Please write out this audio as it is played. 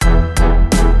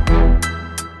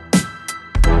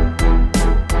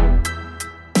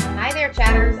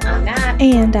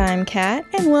And I'm Kat,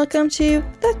 and welcome to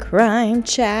the Crime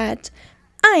Chat.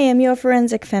 I am your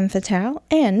forensic femme fatale,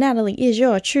 and Natalie is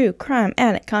your true crime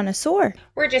addict connoisseur.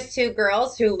 We're just two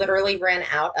girls who literally ran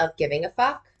out of giving a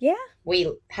fuck. Yeah.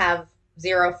 We have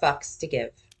 0 fucks to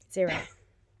give.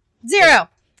 Zero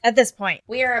at this point.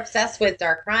 We are obsessed with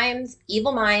dark crimes,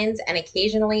 evil minds, and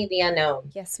occasionally the unknown.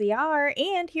 Yes, we are.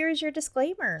 And here's your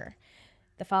disclaimer.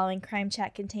 The following crime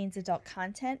chat contains adult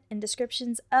content and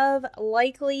descriptions of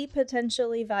likely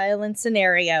potentially violent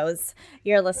scenarios.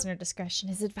 Your listener discretion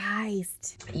is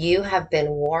advised. You have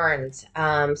been warned.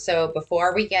 So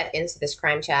before we get into this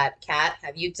crime chat, Kat,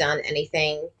 have you done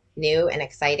anything new and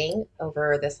exciting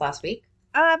over this last week?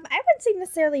 I haven't seen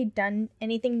necessarily done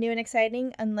anything new and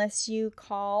exciting unless you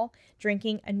call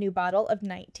drinking a new bottle of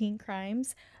 19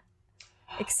 Crimes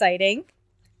exciting.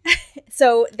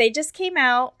 So they just came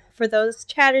out. For those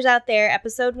chatters out there,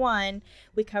 episode 1,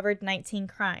 we covered 19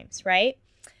 Crimes, right?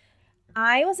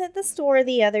 I was at the store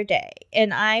the other day,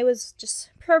 and I was just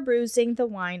perusing the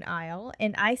wine aisle,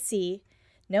 and I see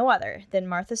no other than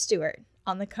Martha Stewart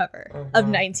on the cover of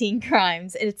 19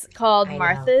 Crimes. It's called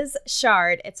Martha's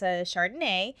Chard. It's a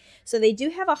Chardonnay, so they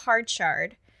do have a hard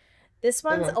chard. This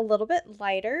one's a little bit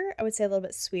lighter. I would say a little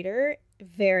bit sweeter.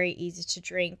 Very easy to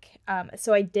drink.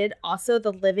 So I did also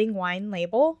the living wine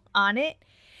label on it.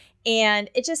 And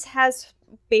it just has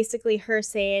basically her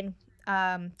saying,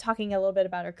 talking a little bit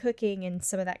about her cooking and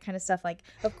some of that kind of stuff. Like,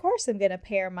 of course, I'm going to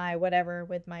pair my whatever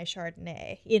with my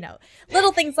Chardonnay,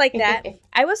 little things like that.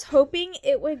 I was hoping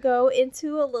it would go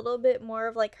into a little bit more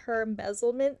of like her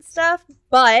embezzlement stuff.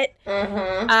 But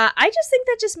I just think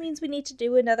that just means we need to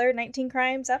do another 19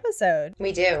 Crimes episode.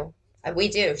 We do.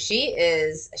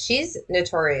 She's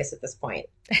notorious at this point.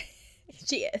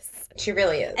 She is. She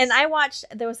really is. And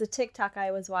there was a TikTok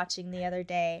I was watching the other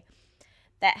day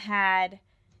that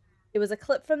it was a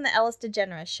clip from the Ellis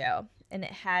DeGeneres show. And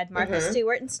it had Martha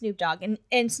Stewart and Snoop Dogg.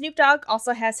 And Snoop Dogg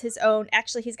also has his own,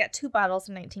 actually he's got 2 bottles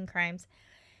of 19 Crimes.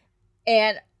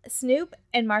 And Snoop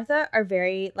and Martha are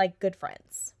very like good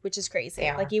friends, which is crazy.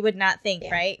 Like you would not think,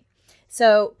 right?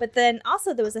 So, but then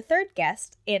also there was a third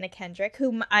guest, Anna Kendrick,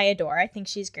 whom I adore. I think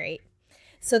she's great.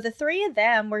 So the 3 of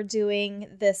them were doing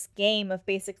this game of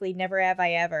basically Never Have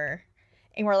I Ever.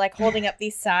 And we're like holding up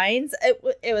these signs.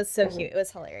 It was so cute. It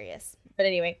was hilarious. But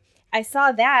anyway, I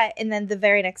saw that. And then the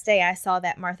very next day I saw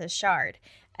that Martha's Chard.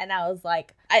 And I was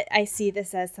like, I see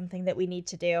this as something that we need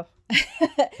to do.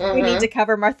 We need to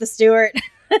cover Martha Stewart.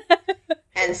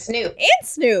 And Snoop. And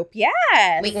Snoop,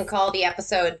 yes. We can call the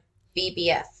episode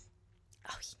BBF.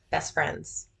 Oh, Best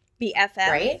friends. BFF.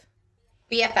 Right?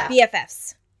 BFF.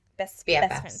 BFFs. Best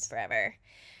friends forever.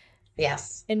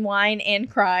 Yes. In wine and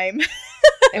crime.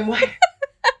 In wine.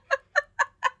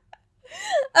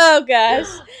 Oh, gosh.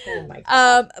 Oh, my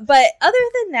God. But other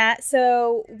than that,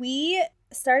 so we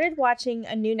started watching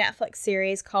a new Netflix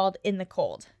series called In the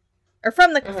Cold. Or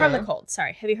From the Cold.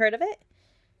 Sorry. Have you heard of it?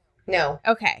 No.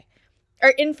 Okay. Or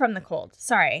In From the Cold.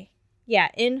 Sorry. Yeah,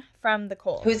 In From the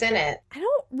Cold. Who's in it? I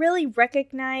don't really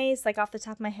recognize, like, off the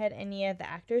top of my head, any of the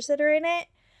actors that are in it.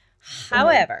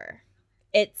 However,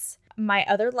 it's my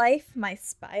other life, my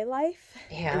spy life.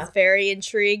 Yeah. Is very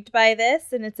intrigued by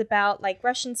this. And it's about, like,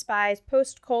 Russian spies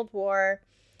post-Cold War.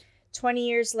 20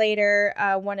 years later,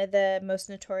 one of the most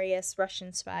notorious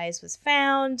Russian spies was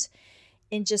found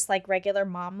in just, like, regular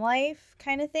mom life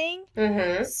kind of thing.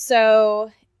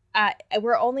 So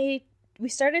we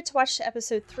started to watch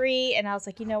episode 3, and I was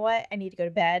like, you know what? I need to go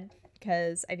to bed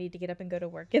because I need to get up and go to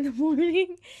work in the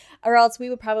morning, or else we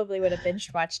would have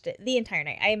binge watched it the entire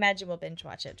night. I imagine we'll binge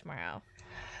watch it tomorrow.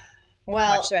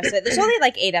 Well, watch the rest of it. There's only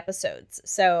like 8 episodes,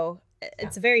 so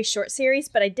it's a very short series,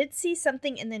 but I did see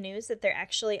something in the news that they're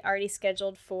actually already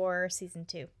scheduled for season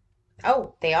 2.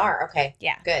 Oh, they are? Okay.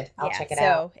 Yeah. Good. I'll check it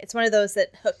out. So it's one of those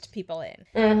that hooked people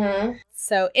in.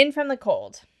 So In From the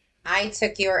Cold. I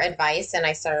took your advice and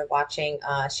I started watching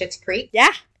Schitt's Creek.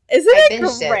 Yeah. Isn't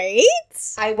it great?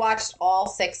 I watched all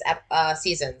 6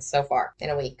 seasons so far in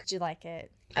a week. Did you like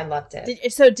it? I loved it.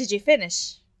 Did you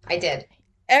finish? I did.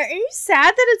 Are you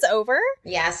sad that it's over?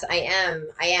 Yes, I am.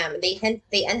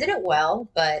 They ended it well,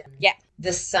 but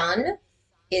the son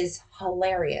is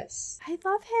hilarious. I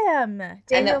love him.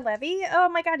 Daniel Levy. Oh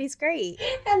my God, he's great.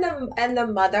 And the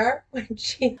mother when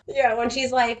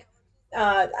she's like,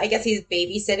 I guess he's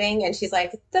babysitting, and she's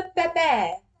like, the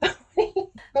bebe.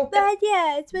 But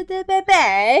yeah, it's with the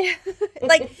baby.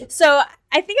 Like, so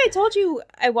I think I told you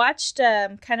I watched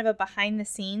kind of a behind the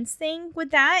scenes thing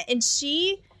with that, and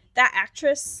that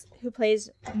actress who plays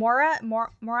Moira,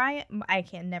 I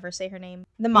can never say her name.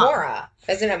 The mom. Moira.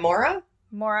 Isn't it Moira?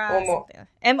 Moria.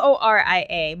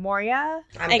 Moria. Moria.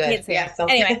 I'm I good. can't say it.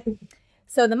 Something. Anyway.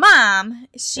 So the mom,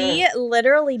 she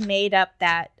literally made up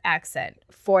that accent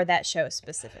for that show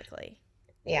specifically.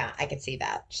 Yeah, I can see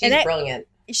that. She's brilliant.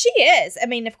 She is. I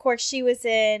mean, of course, she was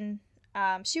the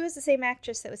same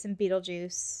actress that was in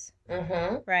Beetlejuice.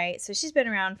 Mm-hmm. Right? So she's been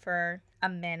around for a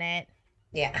minute.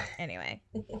 Yeah. Anyway,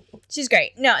 she's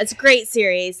great. No, it's a great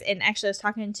series. And actually, I was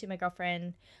talking to my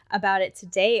girlfriend about it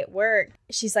today at work.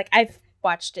 She's like, I've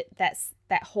watched it,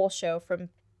 that whole show from,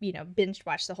 binge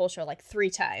watched the whole show like 3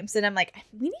 times. And I'm like,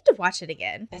 we need to watch it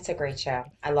again. It's a great show.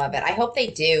 I love it. I hope they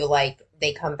do. Like,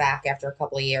 they come back after a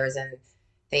couple of years and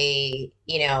they,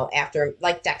 after,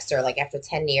 like Dexter, like after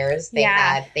 10 years,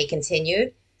 they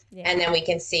continued. Yeah. And then we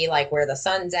can see like where the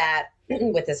son's at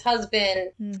with his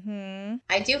husband. Mm-hmm.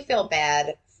 I do feel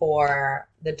bad for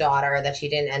the daughter that she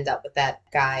didn't end up with that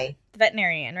guy. The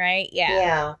veterinarian, right? Yeah.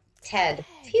 Yeah. Ted.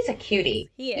 He's a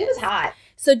cutie. He was hot.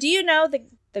 So do you know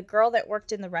the girl that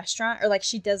worked in the restaurant, or like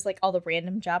she does like all the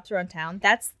random jobs around town?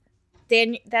 That's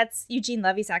Eugene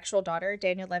Levy's actual daughter,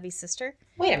 Daniel Levy's sister.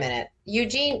 Wait a minute.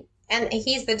 Eugene, and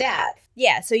he's the dad.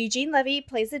 Yeah, so Eugene Levy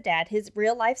plays the dad. His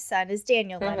real life son is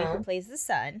Daniel Levy, who plays the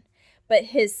son. But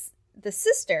the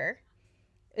sister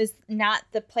is not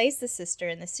plays the sister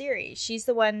in the series. She's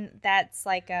the one that's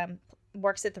like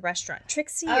works at the restaurant.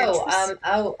 Trixie.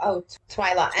 Twyla.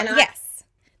 And yes,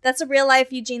 that's a real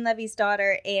life Eugene Levy's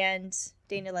daughter and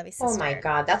Daniel Levy's sister. Oh my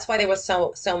God, that's why there was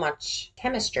so much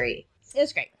chemistry. It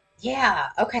was great. Yeah.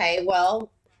 Okay.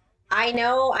 Well, I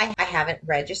know I haven't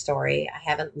read your story. I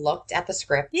haven't looked at the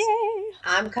script. Yay!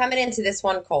 I'm coming into this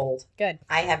one cold. Good.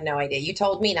 I have no idea. You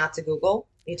told me not to Google.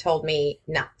 You told me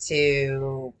not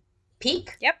to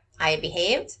peek. Yep. I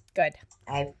behaved. Good.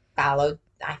 I followed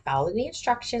the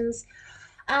instructions.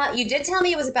 You did tell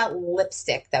me it was about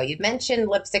lipstick, though. You mentioned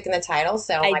lipstick in the title,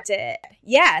 so I did.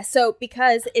 Yeah. So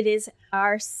because it is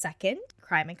our second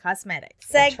Crime and Cosmetics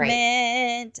segment.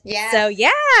 Right. Yeah. So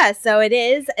yeah. So it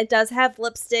is. It does have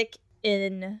lipstick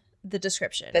in the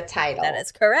description. The title. That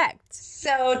is correct.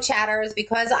 So chatters,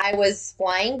 because I was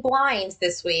flying blind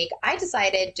this week, I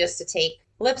decided just to take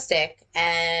lipstick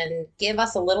and give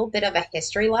us a little bit of a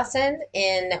history lesson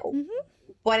in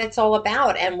what it's all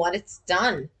about and what it's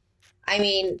done. I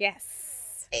mean,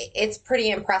 yes, it's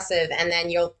pretty impressive. And then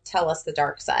you'll tell us the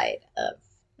dark side of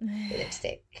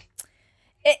lipstick.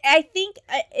 I think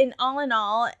in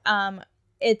all,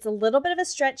 it's a little bit of a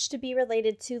stretch to be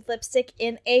related to lipstick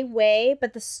in a way,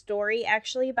 but the story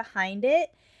actually behind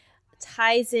it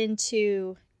ties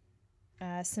into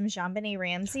some JonBenet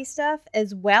Ramsey stuff,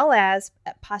 as well as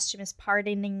posthumous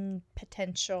pardoning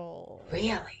potential.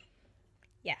 Really?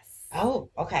 Yes. Oh,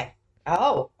 okay.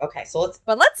 So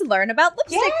let's learn about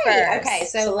lipstick first. Okay,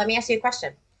 so let me ask you a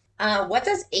question. What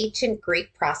does ancient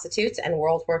Greek prostitutes and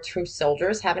World War II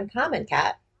soldiers have in common,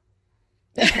 Kat?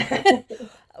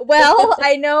 Well,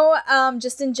 I know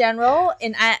just in general,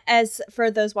 and as for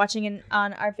those watching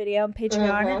on our video on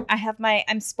Patreon,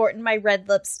 I'm sporting my red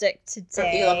lipstick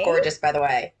today. You look gorgeous, by the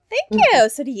way. Thank you.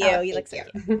 So do you. You look so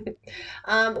cute.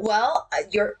 Well,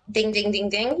 you're ding, ding, ding,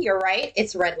 ding. You're right.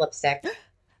 It's red lipstick.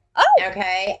 Oh.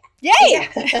 Okay. Yay. Yeah.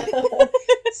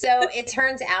 So it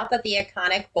turns out that the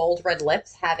iconic bold red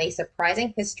lips have a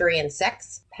surprising history in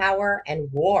sex, power, and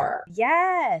war.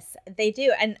 Yes, they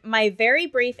do. And my very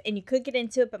brief, and you could get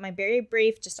into it, but my very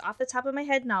brief, just off the top of my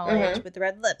head knowledge with the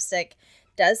red lipstick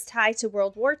does tie to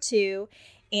World War II.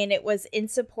 And it was in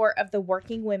support of the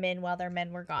working women while their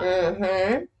men were gone.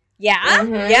 Mm-hmm. Yeah?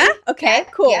 Mm-hmm. Yeah? Okay,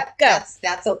 cool. Yep. Go.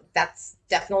 That's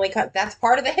definitely, that's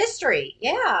part of the history.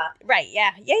 Yeah. Right,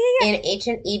 yeah. Yeah. In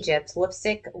ancient Egypt,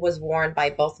 lipstick was worn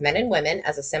by both men and women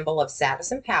as a symbol of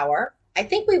status and power. I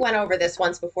think we went over this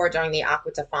once before during the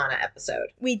Aqua Tofana episode.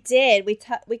 We did.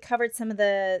 We covered some of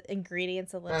the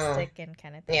ingredients of lipstick and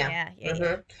kind of thing.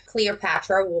 Yeah.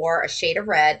 Cleopatra wore a shade of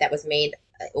red that was made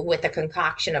with a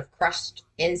concoction of crushed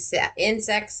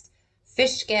insects,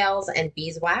 fish scales, and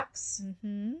beeswax.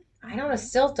 Mm-hmm. I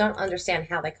still don't understand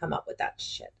how they come up with that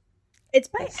shit. It's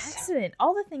by accident.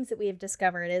 All the things that we have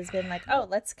discovered has been like, oh,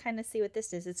 let's kind of see what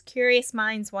this is. It's curious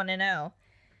minds want to know.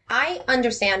 I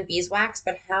understand beeswax,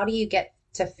 but how do you get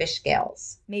to fish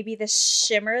scales? Maybe the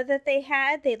shimmer that they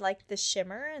had. They liked the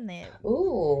shimmer and they...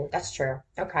 Ooh, that's true.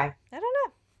 Okay. I don't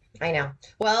know. I know.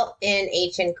 Well, in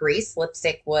ancient Greece,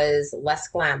 lipstick was less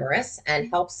glamorous and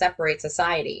helped separate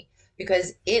society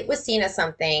because it was seen as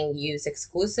something used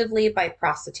exclusively by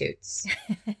prostitutes.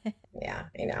 Yeah,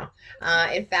 I know.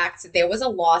 In fact, there was a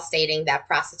law stating that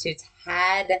prostitutes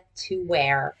had to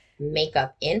wear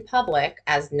makeup in public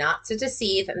as not to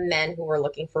deceive men who were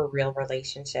looking for real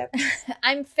relationships.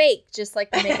 I'm fake, just like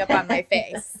the makeup on my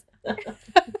face.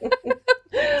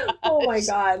 Oh my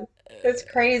God. It's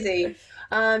crazy.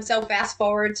 So fast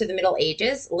forward to the Middle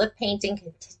Ages, lip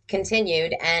painting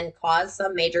continued and caused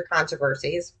some major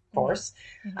controversies, of course,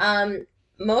 Mm-hmm.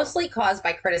 mostly caused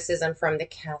by criticism from the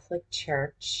Catholic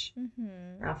Church,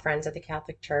 Mm-hmm. our friends at the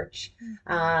Catholic Church.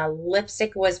 Mm-hmm.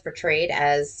 Lipstick was portrayed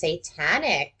as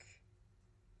satanic.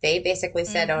 They basically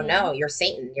said, "Oh Mm-hmm. no, you're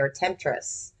Satan, you're a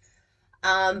temptress."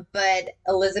 But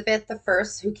Elizabeth I,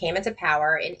 who came into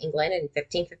power in England in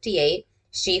 1558,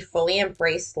 she fully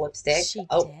embraced lipstick. She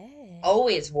Oh, did.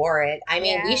 always wore it. I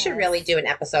mean, we should really Yes. do an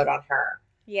episode on her.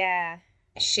 Yeah.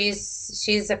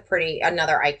 She's a pretty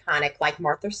another iconic like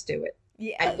Martha Stewart. I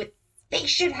Yeah. would they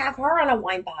should have her on a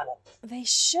wine bottle. They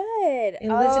should.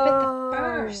 Elizabeth the Oh.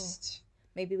 First.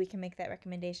 Maybe we can make that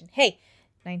recommendation. Hey,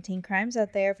 19 Crimes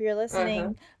out there if you're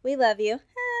listening. We love you.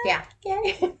 Yeah.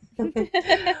 Yay.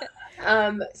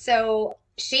 So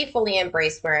she fully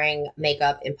embraced wearing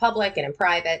makeup in public and in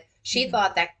private. She Mhm.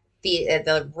 thought that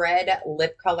the red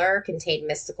lip color contained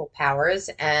mystical powers,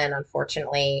 and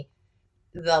unfortunately,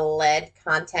 the lead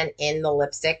content in the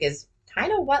lipstick is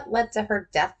kind of what led to her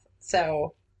death.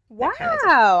 So Wow, that kind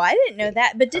of I didn't know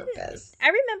that. But didn't purpose. I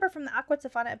remember from the Aqua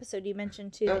Tofana episode you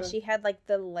mentioned too that Mhm. she had like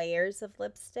the layers of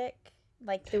lipstick?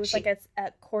 Like there was like a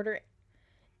quarter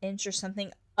inch or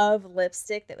something of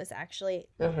lipstick that was actually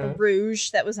a Mhm.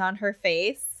 rouge that was on her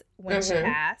face when she Mhm.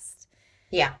 passed.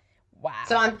 Yeah. Wow.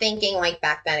 So I'm thinking like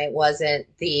back then it wasn't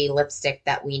the lipstick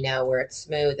that we know where it's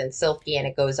smooth and silky and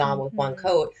it goes on with one Mhm.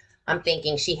 coat. I'm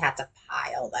thinking she had to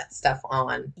pile that stuff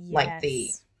on, like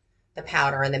the Yes.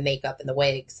 powder and the makeup and the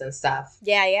wigs and stuff.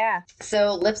 Yeah.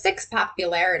 So lipstick's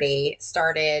popularity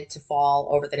started to fall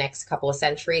over the next couple of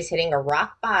centuries, hitting a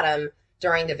rock bottom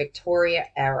during the Victoria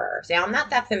era. Now I'm not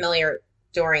that familiar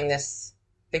during this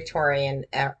Victorian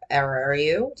era. Are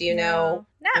you? Do you know?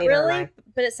 Not Neither am really, I.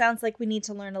 but it sounds like we need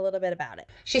to learn a little bit about it.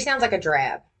 She sounds like a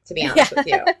drab, to be honest with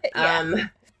you. Yeah.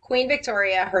 Queen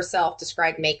Victoria herself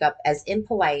described makeup as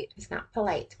impolite. It's not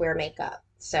polite to wear makeup.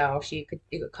 So you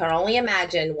could only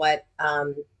imagine what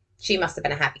she must have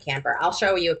been a happy camper. I'll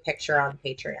show you a picture on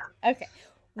Patreon. Okay.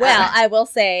 Well, I will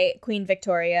say, Queen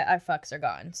Victoria, our fucks are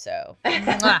gone. So,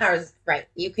 mwah. Right.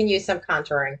 You can use some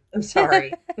contouring. I'm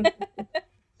sorry.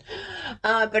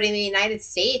 But in the United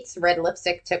States, red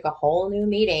lipstick took a whole new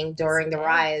meaning during the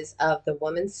rise of the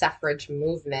women's suffrage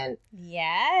movement.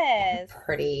 Yes.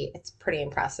 It's pretty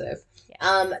impressive.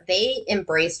 Yes. They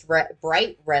embraced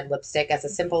bright red lipstick as a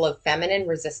symbol of feminine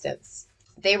resistance.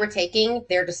 They were taking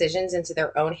their decisions into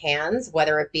their own hands,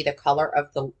 whether it be the color of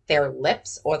their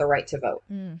lips or the right to vote.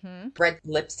 Mm-hmm. Red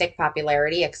lipstick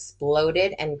popularity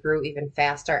exploded and grew even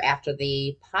faster after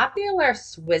the popular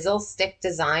swizzle stick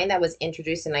design that was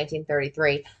introduced in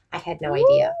 1933. I had no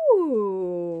idea.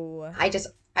 Ooh. I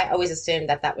always assumed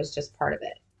that was just part of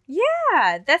it.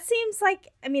 Yeah, that seems like,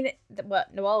 I mean,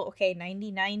 okay,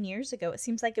 99 years ago. It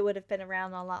seems like it would have been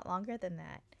around a lot longer than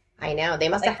that. I know. They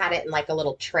must have had it in like a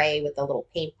little tray with a little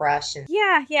paintbrush. And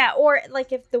Yeah. Or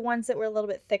like if the ones that were a little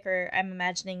bit thicker, I'm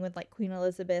imagining with like Queen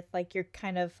Elizabeth, like you're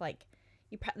kind of like,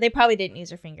 they probably didn't use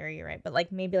her finger, you're right. But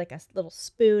like maybe like a little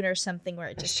spoon or something where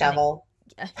it a just shovel.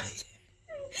 where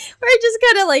it just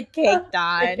kind of like caked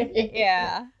on.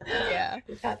 Yeah.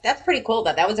 That's pretty cool.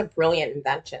 That was a brilliant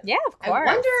invention. Yeah, of course.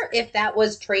 I wonder if that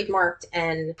was trademarked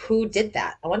and who did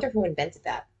that. I wonder who invented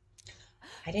that.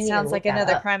 I didn't Sounds even like look that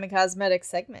another up. Crime and Cosmetics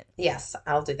segment. Yes,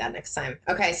 I'll do that next time.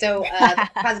 Okay, so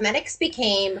cosmetics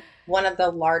became one of the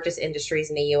largest industries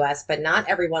in the U.S., but not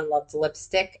everyone loved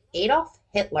lipstick. Adolf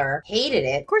Hitler hated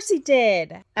it. Of course he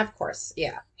did. Of course,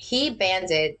 yeah. He banned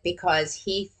it because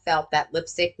he felt that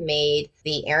lipstick made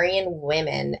the Aryan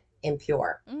women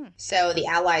impure. So the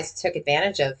Allies took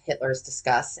advantage of Hitler's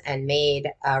disgust and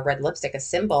made red lipstick a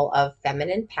symbol of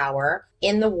feminine power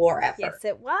in the war effort. Yes,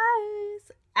 it was.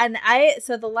 And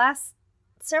so the last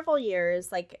several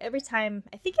years, like every time,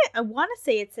 I want to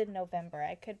say it's in November.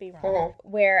 I could be wrong.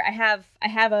 Where I have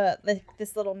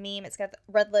this little meme. It's got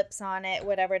red lips on it,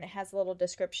 whatever, and it has a little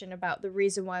description about the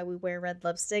reason why we wear red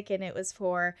lipstick, and it was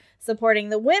for supporting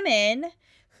the women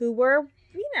who were,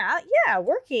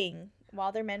 working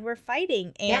while their men were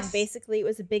fighting, and basically it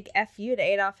was a big FU to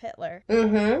Adolf Hitler.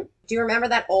 Mm-hmm. Do you remember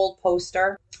that old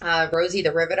poster, Rosie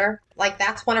the Riveter? Like,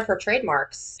 that's one of her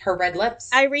trademarks, her red lips.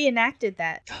 I reenacted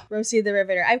that, Rosie the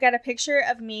Riveter. I've got a picture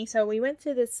of me. So we were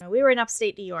in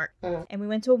upstate New York, and we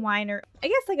went to a winery. I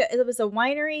guess it was a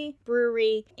winery,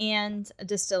 brewery, and a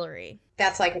distillery.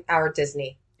 That's like our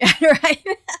Disney. Right.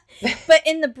 But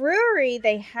in the brewery,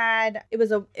 they had, it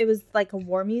was like a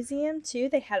war museum too.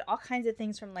 They had all kinds of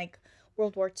things from like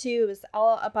World War II. It was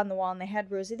all up on the wall, and they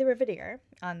had Rosie the Riveter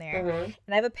on there. Mm-hmm. And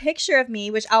I have a picture of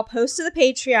me, which I'll post to the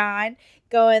Patreon,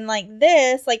 going like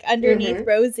this, like underneath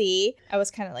Rosie. I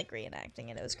was kind of like reenacting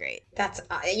it. It was great. That's,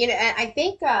 I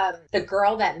think the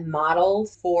girl that modeled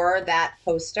for that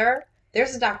poster,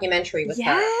 there's a documentary with her.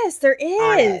 Yes, there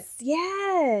is.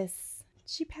 Yes.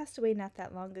 She passed away not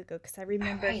that long ago because I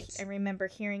remember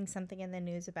hearing something in the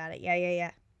news about it.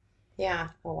 Yeah. Yeah.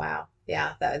 Oh, wow.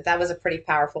 Yeah. That was a pretty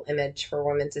powerful image for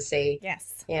women to see.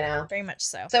 Yes. You know? Very much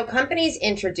so. So companies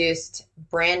introduced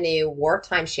brand new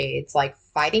wartime shades like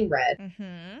Fighting Red,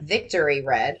 Victory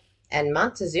Red, and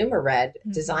Montezuma Red,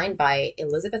 designed by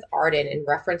Elizabeth Arden in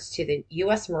reference to the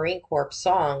U.S. Marine Corps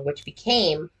song, which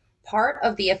became part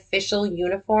of the official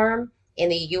uniform in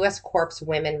the U.S. Corps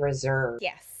Women Reserve.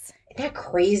 Yes. Isn't that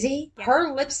crazy? Yeah.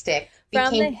 Her lipstick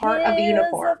From became the part of the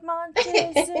uniform. Of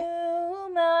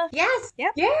Montezuma. Yes.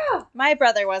 Yep. Yeah. My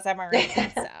brother was a Marine,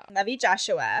 so love you,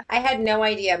 Joshua. I had no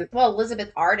idea. Well,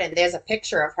 Elizabeth Arden, there's a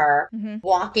picture of her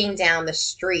walking down the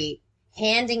street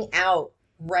handing out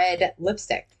red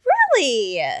lipstick.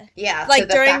 Really? Yeah, like to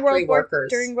the during factory workers.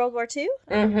 During World War II?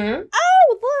 Mm-hmm.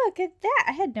 Oh, look at that.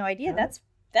 I had no idea. Yeah.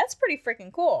 That's pretty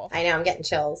freaking cool. I know, I'm getting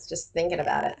chills just thinking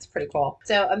about it. It's pretty cool.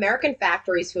 So American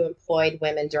factories who employed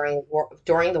women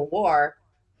during the war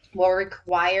were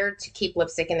required to keep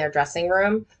lipstick in their dressing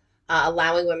room,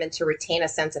 allowing women to retain a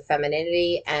sense of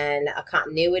femininity and a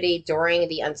continuity during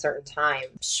the uncertain time.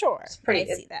 Sure. I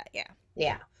see that, yeah.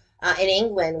 Yeah. In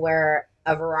England, where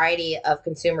a variety of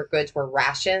consumer goods were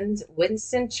rationed,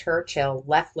 Winston Churchill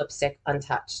left lipstick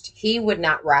untouched. He would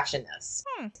not ration this.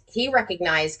 He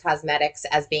recognized cosmetics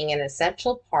as being an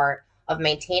essential part of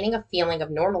maintaining a feeling of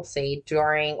normalcy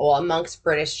amongst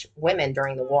British women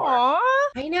during the war. Aww.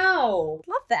 I know.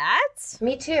 Love that.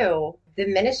 Me too. The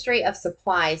Ministry of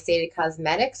Supply stated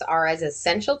cosmetics are as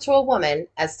essential to a woman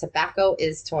as tobacco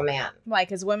is to a man. Why?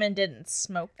 Because women didn't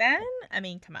smoke then? I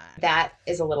mean, come on. That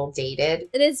is a little dated.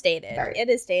 It is dated. It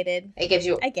is dated. It gives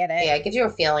you. I get it. Yeah, it gives you a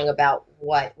feeling about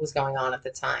what was going on at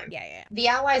the time. Yeah. The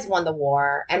Allies won the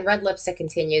war, and red lipstick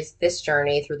continues this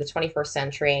journey through the 21st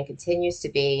century and continues to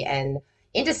be an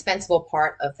indispensable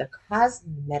part of the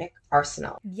cosmetic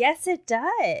arsenal. Yes, it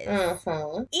does.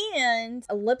 Mm-hmm. And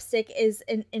a lipstick is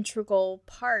an integral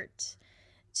part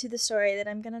to the story that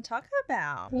I'm going to talk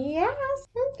about. Yes.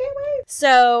 Okay, wait.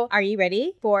 So, are you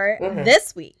ready for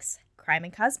this week's Crime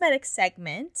and Cosmetics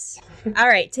segment? All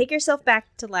right, take yourself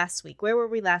back to last week. Where were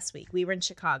we last week? We were in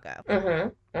Chicago.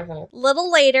 Little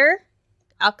later,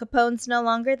 Al Capone's no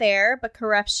longer there, but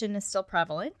corruption is still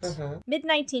prevalent.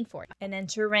 Mid-1940. And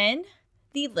enter in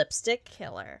the Lipstick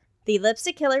Killer. The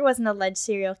Lipstick Killer was an alleged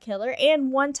serial killer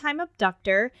and one-time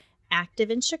abductor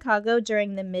active in Chicago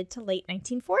during the mid to late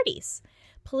 1940s.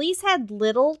 Police had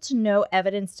little to no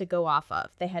evidence to go off of.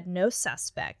 They had no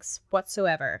suspects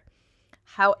whatsoever.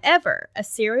 However, a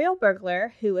serial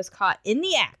burglar who was caught in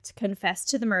the act confessed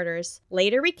to the murders,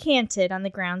 later recanted on the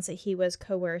grounds that he was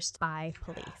coerced by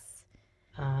police.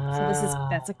 So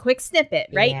that's a quick snippet,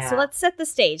 right? Yeah. So let's set the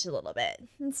stage a little bit.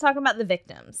 Let's talk about the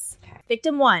victims. Okay.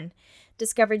 Victim 1,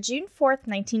 discovered June 4th,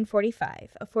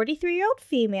 1945. A 43-year-old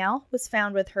female was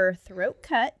found with her throat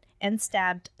cut and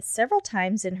stabbed several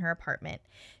times in her apartment.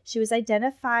 She was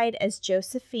identified as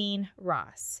Josephine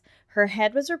Ross. Her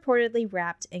head was reportedly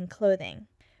wrapped in clothing.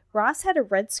 Ross had a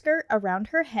red skirt around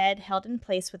her head held in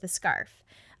place with a scarf.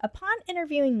 Upon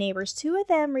interviewing neighbors, 2 of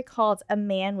them recalled a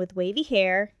man with wavy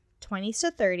hair, 20s to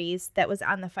 30s, that was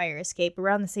on the fire escape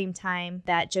around the same time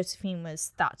that Josephine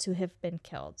was thought to have been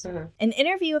killed. An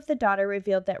interview of the daughter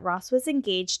revealed that Ross was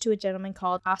engaged to a gentleman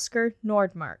called Oscar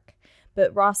Nordmark,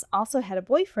 but Ross also had a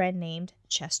boyfriend named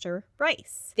Chester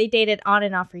Rice. They dated on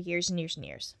and off for years and years and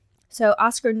years. So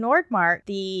Oscar Nordmark,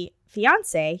 the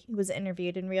fiance, was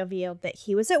interviewed and revealed that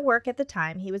he was at work at the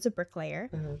time. He was a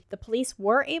bricklayer. The police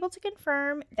were able to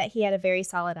confirm that he had a very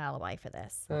solid alibi for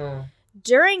this.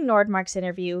 During Nordmark's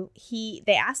interview,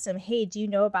 they asked him, hey, do you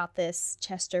know about this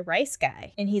Chester Rice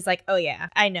guy? And he's like, oh yeah,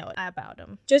 I know about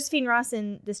him. Josephine Ross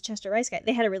and this Chester Rice guy,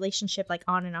 they had a relationship like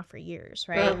on and off for years,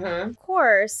 right? Of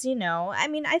course, I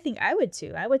mean, I think I would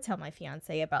too. I would tell my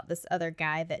fiance about this other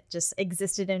guy that just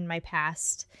existed in my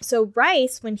past. So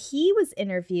Rice, when he was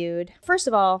interviewed, first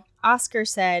of all, Oscar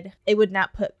said it would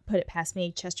not put it past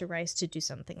me, Chester Rice, to do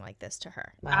something like this to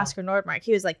her. Wow. Oscar Nordmark,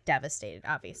 he was like devastated,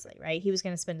 obviously, right? He was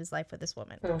going to spend his life with this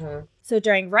woman. So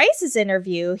during Rice's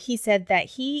interview, he said that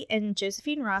he and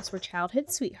Josephine Ross were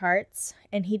childhood sweethearts,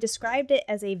 and he described it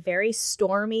as a very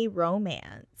stormy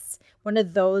romance. One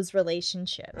of those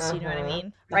relationships, you know what I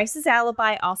mean? Rice's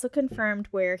alibi also confirmed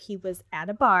where he was at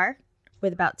a bar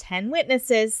with about 10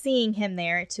 witnesses seeing him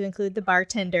there, to include the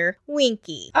bartender,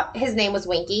 Winky. Oh, his name was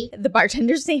Winky? The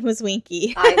bartender's name was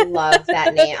Winky. I love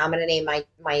that name. I'm going to name my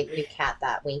new cat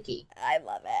that, Winky. I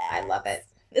love it. I love it.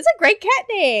 It's a great cat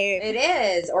name. It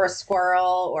is. Or a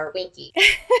squirrel or Winky.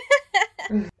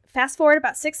 Fast forward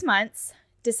about 6 months,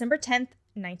 December 10th,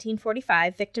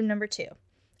 1945, victim number 2.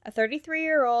 A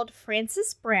 33-year-old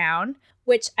Frances Brown,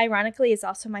 which ironically is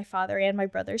also my father and my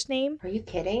brother's name. Are you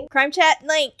kidding? Crime chat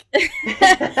link.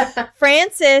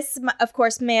 Frances, of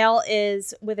course, male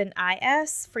is with an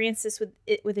IS. Frances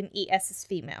with an ES is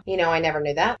female. You know, I never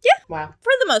knew that. Yeah. Wow.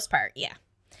 For the most part, yeah.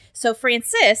 So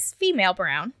Frances, female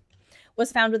Brown,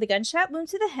 was found with a gunshot wound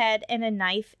to the head and a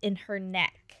knife in her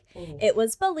neck. It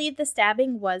was believed the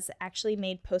stabbing was actually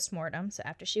made post-mortem, so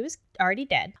after she was already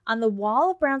dead. On the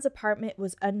wall of Brown's apartment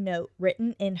was a note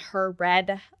written in her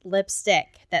red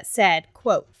lipstick that said,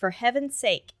 quote, "For heaven's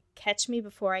sake, catch me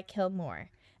before I kill more.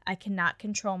 I cannot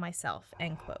control myself,"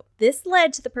 end quote. This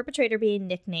led to the perpetrator being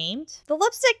nicknamed the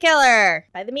Lipstick Killer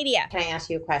by the media. Can I ask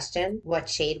you a question? What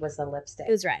shade was the lipstick?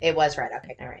 It was red. It was red.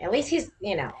 Okay. All right. At least he's,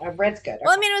 red's good.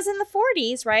 Well, I mean, it was in the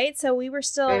 40s, right? So we were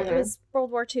still, it was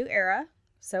World War II era.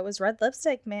 So it was red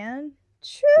lipstick, man.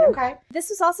 True. Okay. This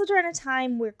was also during a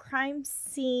time where crime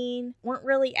scene weren't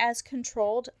really as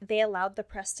controlled. They allowed the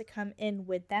press to come in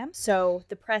with them. So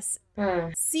the press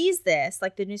sees this,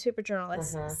 like the newspaper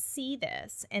journalists see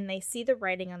this, and they see the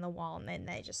writing on the wall, and then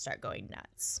they just start going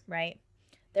nuts, right?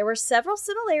 There were several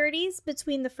similarities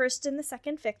between the first and the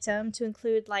second victim, to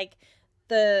include like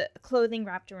the clothing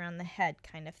wrapped around the head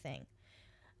kind of thing.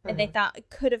 And they thought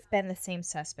it could have been the same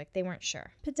suspect. They weren't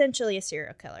sure. Potentially a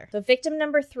serial killer. So victim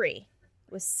number 3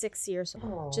 was 6 years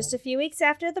old. Just a few weeks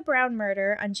after the Brown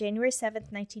murder, on January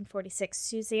 7th, 1946,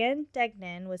 Suzanne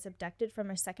Degnan was abducted from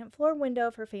her second-floor window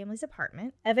of her family's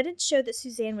apartment. Evidence showed that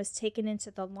Suzanne was taken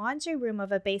into the laundry room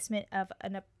of a basement of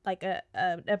an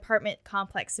apartment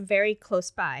complex very close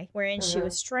by, wherein she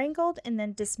was strangled and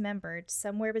then dismembered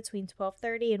somewhere between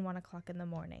 12:30 and 1 o'clock in the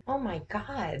morning. Oh my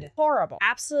God. Horrible.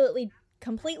 Absolutely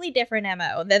completely different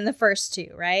MO than the first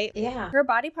two, right? Yeah. Her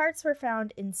body parts were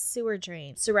found in sewer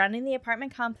drains surrounding the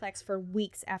apartment complex for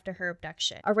weeks after her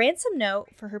abduction. A ransom note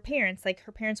for her parents, like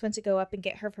her parents went to go up and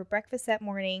get her for breakfast that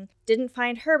morning, didn't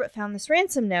find her but found this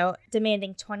ransom note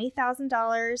demanding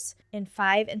 $20,000 in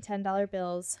 $5 and $10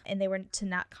 bills, and they were to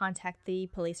not contact the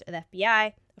police or the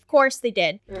FBI. Of course they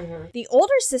did. The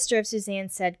older sister of Suzanne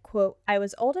said, quote, "I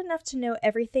was old enough to know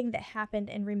everything that happened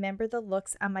and remember the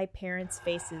looks on my parents'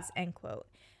 faces," end quote.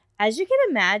 As you can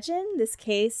imagine, this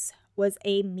case was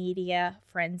a media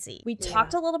frenzy. We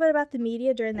talked a little bit about the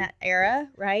media during that era,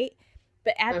 right?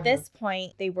 But at this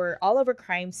point, they were all over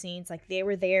crime scenes. Like, they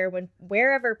were there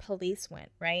wherever police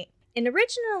went, right? And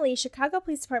originally, Chicago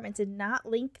Police Department did not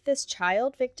link this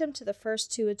child victim to the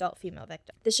first 2 adult female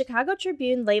victims. The Chicago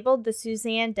Tribune labeled the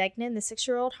Suzanne Degnan, the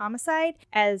 6-year-old homicide,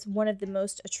 as one of the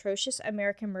most atrocious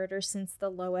American murders since the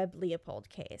Loeb Leopold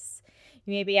case.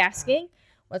 You may be asking,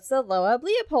 what's the Loeb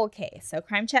Leopold case? So,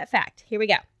 crime chat fact. Here we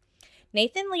go.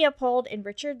 Nathan Leopold and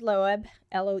Richard Loeb,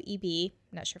 Loeb,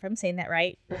 not sure if I'm saying that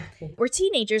right, were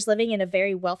teenagers living in a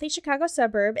very wealthy Chicago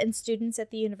suburb and students at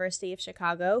the University of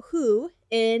Chicago who,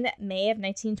 in May of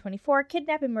 1924,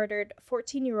 kidnapped and murdered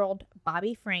 14-year-old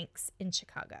Bobby Franks in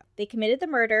Chicago. They committed the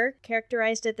murder,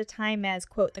 characterized at the time as,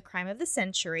 quote, "the crime of the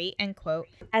century," end quote,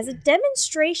 as a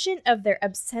demonstration of their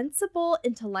ostensible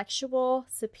intellectual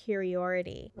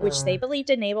superiority, which they believed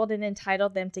enabled and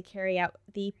entitled them to carry out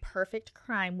the perfect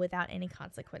crime without any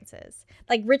consequences.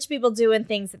 Like rich people doing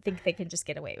things that think they can just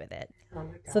get away with it. Oh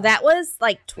my God. So that was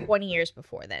like 20 years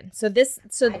before then. So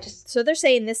so they're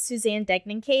saying this Suzanne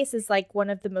Degnan case is like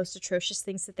one of the most atrocious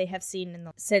things that they have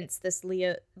seen since this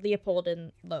Leopold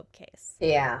and Loeb case.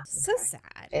 Yeah. So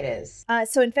sad. It is.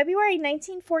 So in February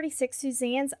 1946,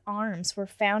 Suzanne's arms were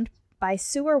found by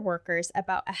sewer workers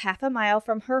about a half a mile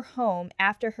from her home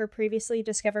after her previously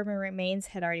discovered remains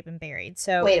had already been buried.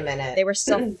 So wait a minute. They were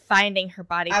still finding her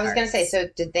body parts. I was going to say, so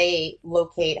did they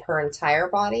locate her entire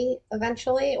body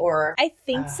eventually, or? I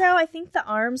think so. I think the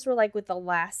arms were like with the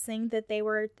last thing that they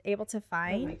were able to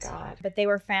find. Oh my God. But they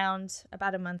were found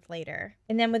about a month later.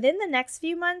 And then within the next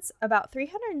few months, about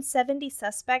 370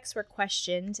 suspects were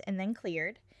questioned and then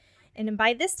cleared. And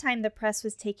by this time, the press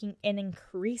was taking an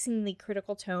increasingly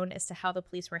critical tone as to how the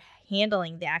police were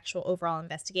handling the actual overall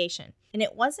investigation. And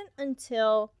it wasn't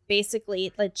until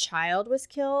basically the child was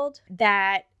killed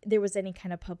that there was any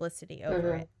kind of publicity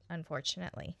over it,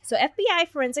 unfortunately. So FBI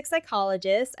forensic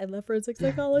psychologist, I love forensic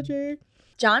psychology,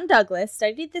 John Douglas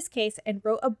studied this case and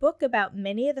wrote a book about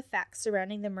many of the facts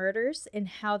surrounding the murders and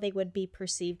how they would be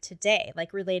perceived today,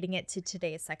 like relating it to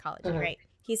today's psychology, right?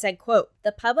 He said, quote,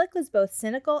 "The public was both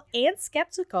cynical and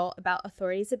skeptical about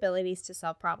authorities' abilities to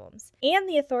solve problems, and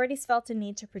the authorities felt a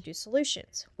need to produce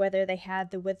solutions, whether they had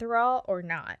the withdrawal or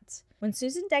not. When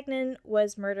Susan Degnan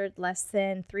was murdered less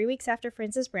than 3 weeks after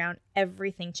Frances Brown,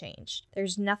 everything changed.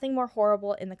 There's nothing more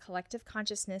horrible in the collective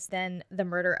consciousness than the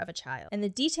murder of a child. And the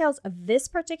details of this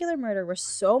particular murder were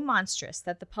so monstrous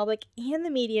that the public and the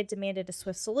media demanded a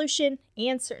swift solution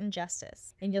and certain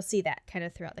justice." And you'll see that kind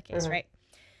of throughout the case, right?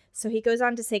 So he goes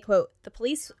on to say, quote, "The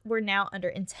police were now under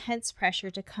intense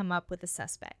pressure to come up with a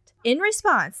suspect. In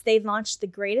response, they launched the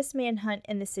greatest manhunt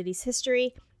in the city's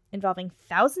history, involving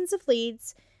thousands of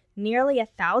leads, nearly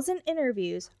 1,000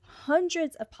 interviews,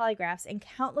 hundreds of polygraphs, and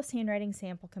countless handwriting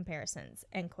sample comparisons,"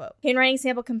 end quote. Handwriting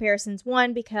sample comparisons,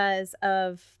 one, because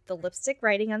of the lipstick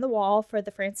writing on the wall for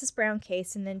the Frances Brown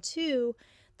case, and then two,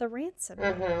 the ransom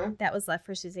that was left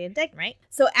for Suzanne Degnan, right?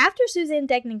 So after Suzanne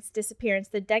Degnan's disappearance,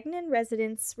 the Degnan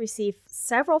residents received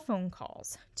several phone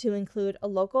calls, to include a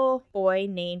local boy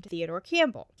named Theodore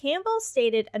Campbell. Campbell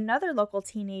stated another local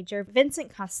teenager,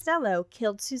 Vincent Costello,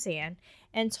 killed Suzanne,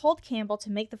 and told Campbell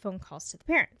to make the phone calls to the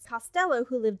parents. Costello,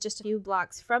 who lived just a few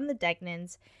blocks from the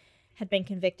Degnans, had been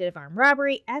convicted of armed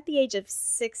robbery at the age of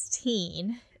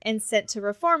 16 and sent to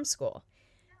reform school.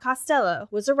 Costello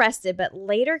was arrested, but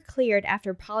later cleared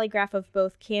after polygraph of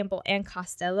both Campbell and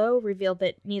Costello revealed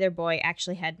that neither boy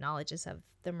actually had knowledge of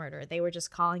the murder. They were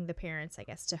just calling the parents, I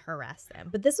guess, to harass them.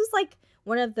 But this was like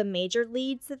one of the major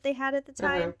leads that they had at the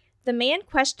time. The man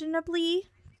questionably,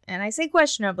 and I say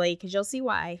questionably because you'll see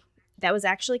why, that was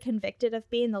actually convicted of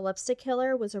being the lipstick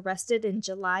killer was arrested in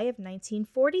July of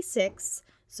 1946,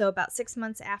 so about 6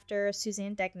 months after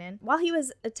Suzanne Degnan, while he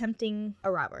was attempting a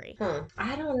robbery.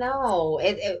 I don't know.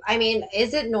 I mean,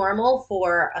 is it normal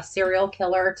for a serial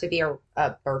killer to be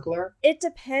a burglar? It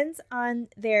depends on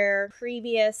their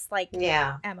previous,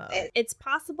 MO. It's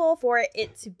possible for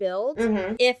it to build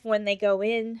if when they go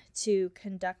in to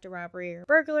conduct a robbery or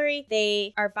burglary,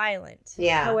 they are violent.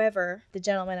 Yeah. However, the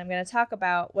gentleman I'm going to talk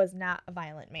about was not a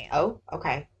violent man. Oh,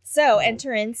 okay. So,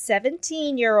 enter in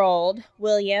 17-year-old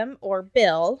William, or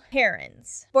Bill,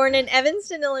 Herons. Born in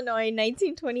Evanston, Illinois in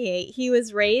 1928, he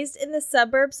was raised in the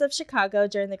suburbs of Chicago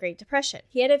during the Great Depression.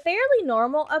 He had a fairly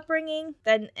normal upbringing,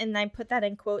 and I put that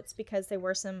in quotes because there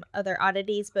were some other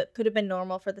oddities, but could have been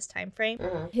normal for this time frame.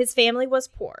 His family was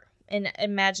poor. And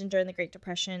imagine during the Great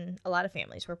Depression, a lot of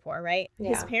families were poor, right? Yeah.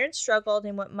 His parents struggled,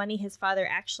 and what money his father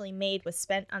actually made was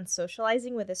spent on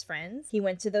socializing with his friends. He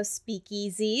went to those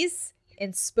speakeasies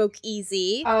and spoke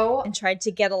easy and tried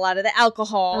to get a lot of the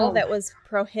alcohol that was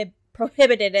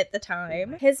prohibited at the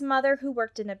time. His mother, who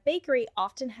worked in a bakery,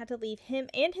 often had to leave him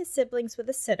and his siblings with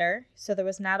a sitter, so there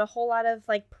was not a whole lot of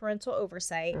parental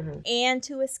oversight. And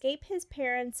to escape his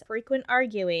parents' frequent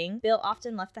arguing, Bill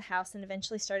often left the house and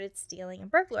eventually started stealing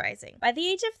and burglarizing. By the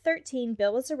age of 13,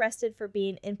 Bill was arrested for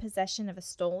being in possession of a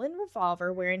stolen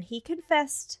revolver, wherein he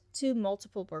confessed to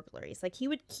multiple burglaries. He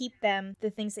would keep them, the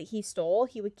things that he stole,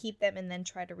 he would keep them and then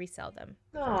try to resell them.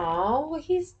 Oh,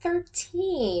 he's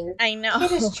 13. I know.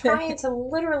 He is trying to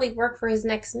literally work for his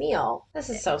next meal. This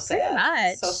is so sad. Pretty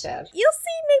much. So sad. You'll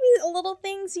see maybe little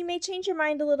things. You may change your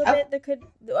mind a little bit. There could,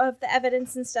 of the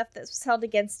evidence and stuff that was held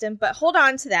against him, but hold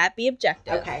on to that. Be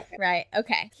objective. Okay. Right.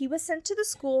 Okay. He was sent to the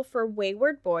school for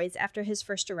wayward boys after his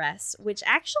first arrest, which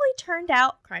actually turned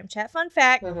out, Crime Chat fun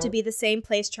fact, to be the same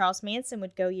place Charles Manson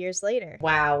would go years later.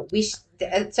 Wow.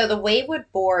 So the Wayward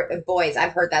Boys,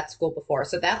 I've heard that school before.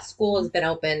 So that school has been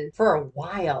open for a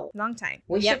while. Long time.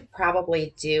 We should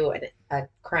probably do a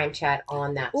crime chat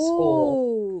on that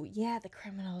school. Ooh, yeah, the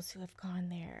criminals who have gone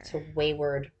there. To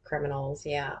wayward criminals,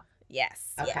 yeah.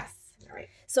 Yes, okay. Yes. All right.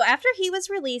 So after he was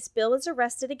released, Bill was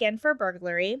arrested again for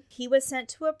burglary. He was sent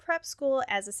to a prep school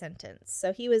as a sentence.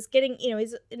 So he was getting,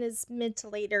 he's in his mid to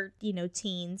later,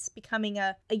 teens, becoming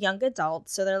a young adult.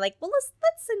 So they're like, well,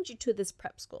 let's send you to this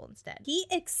prep school instead. He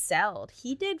excelled.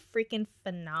 He did freaking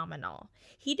phenomenal.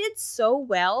 He did so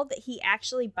well that he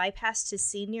actually bypassed his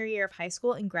senior year of high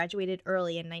school and graduated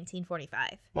early in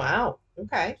 1945. Wow.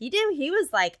 Okay. He did. He was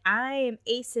like, I am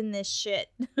acing this shit.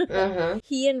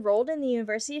 He enrolled in the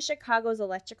University of Chicago's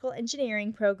electrical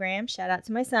engineering program. Shout out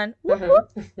to my son. Whoop,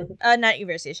 whoop. Not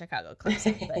University of Chicago,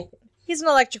 Clemson, but he's an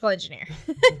electrical engineer.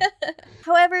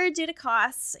 However, due to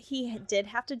costs, he did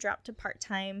have to drop to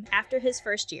part-time after his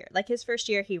first year. His first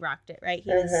year, he rocked it, right?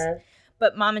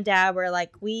 But mom and dad were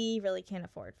like, we really can't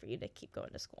afford for you to keep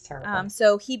going to school.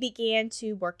 So he began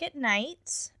to work at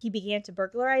night. He began to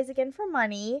burglarize again for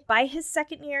money. By his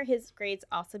second year, his grades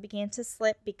also began to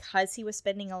slip because he was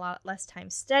spending a lot less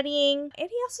time studying. And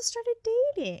he also started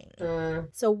dating.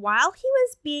 So while he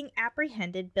was being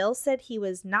apprehended, Bill said he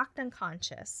was knocked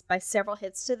unconscious by several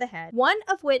hits to the head, one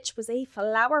of which was a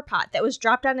flower pot that was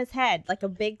dropped on his head, like a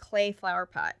big clay flower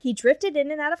pot. He drifted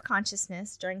in and out of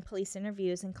consciousness during police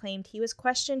interviews and claimed he was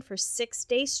questioned for 6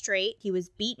 days straight. He was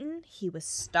beaten. He was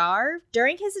starved.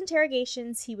 During his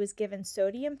interrogations, he was given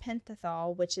sodium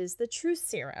pentothal, which is the truth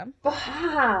serum.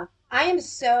 I am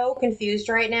so confused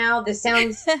right now. This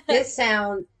sounds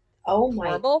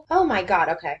horrible. Oh my God.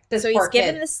 Okay. So he's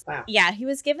given this. Wow. Yeah, he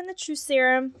was given the truth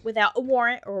serum without a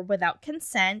warrant or without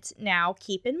consent. Now,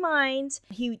 keep in mind,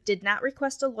 he did not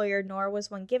request a lawyer, nor was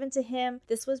one given to him.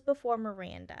 This was before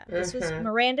Miranda.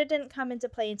 Miranda didn't come into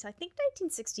play until I think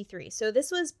 1963. So this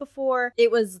was before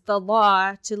it was the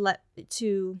law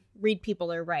to read people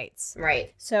their rights.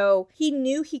 Right. So he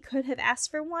knew he could have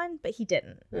asked for one, but he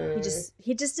didn't.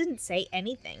 He just didn't say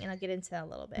anything, and I'll get into that a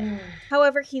little bit.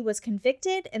 However, he was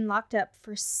convicted and locked up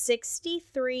for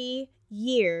 63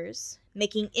 years,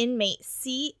 making inmate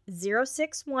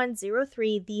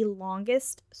C06103 the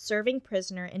longest serving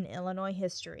prisoner in Illinois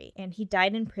history. And he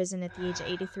died in prison at the age of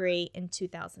 83 in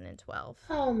 2012.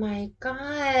 Oh my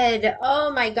God.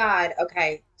 Oh my God.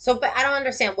 Okay. So, but I don't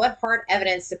understand. What hard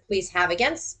evidence did police have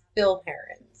against Bill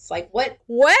Herons? Like what?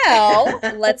 Well,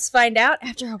 let's find out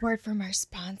after a word from our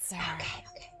sponsor. Okay.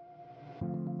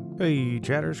 Hey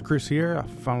chatters, Chris here. I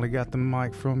finally got the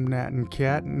mic from Nat and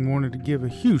Kat and wanted to give a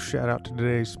huge shout out to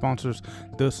today's sponsors,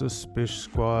 the Suspicious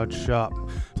Squad Shop.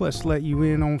 Plus let you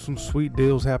in on some sweet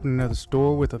deals happening at the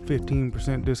store with a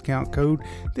 15% discount code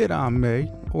that I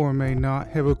may or may not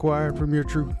have acquired from your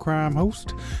true crime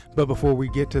host. But before we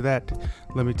get to that,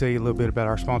 let me tell you a little bit about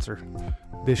our sponsor.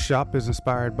 This shop is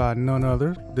inspired by none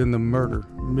other than the murder,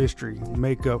 mystery,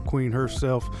 makeup queen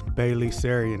herself, Bailey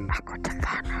Sarian,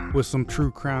 with some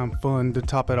true crime fun to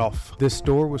top it off. This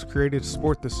store was created to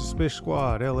support the Suspicious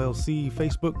Squad LLC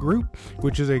Facebook group,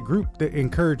 which is a group that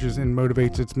encourages and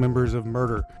motivates its members of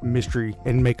murder, mystery,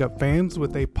 and makeup fans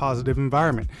with a positive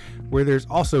environment, where there's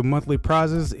also monthly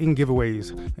prizes and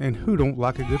giveaways. And who don't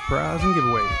like a good prize and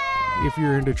giveaway? If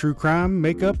you're into true crime,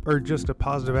 makeup, or just a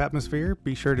positive atmosphere,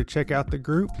 be sure to check out the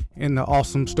group in the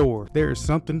awesome store. There is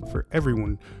something for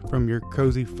everyone, from your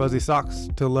cozy fuzzy socks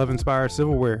to love-inspired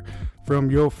silverware, from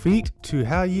your feet to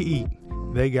how you eat.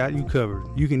 They got you covered.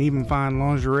 You can even find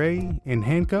lingerie and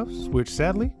handcuffs, which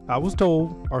sadly, I was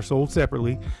told, are sold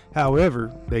separately.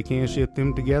 However, they can ship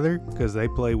them together because they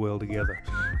play well together.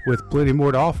 With plenty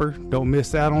more to offer, don't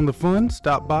miss out on the fun.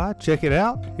 Stop by, check it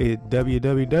out at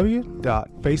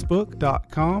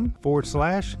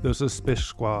www.facebook.com/The Suspicious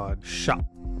Squad Shop.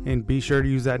 And be sure to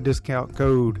use that discount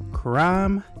code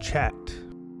CRIMECHAT.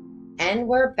 And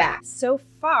we're back. So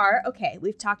far, okay,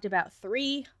 we've talked about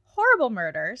 3 horrible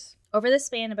murders over the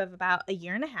span of about a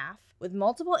year and a half. With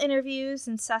multiple interviews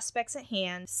and suspects at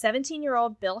hand,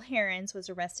 17-year-old Bill Herons was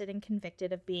arrested and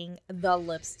convicted of being the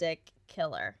lipstick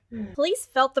killer. Police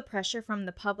felt the pressure from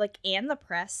the public and the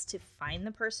press to find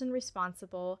the person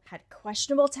responsible, had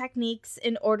questionable techniques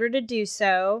in order to do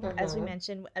so, as we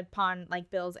mentioned, upon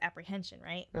Bill's apprehension,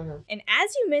 right? And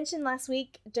as you mentioned last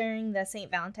week during the St.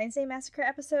 Valentine's Day Massacre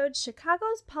episode,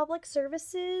 Chicago's public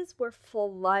services were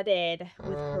flooded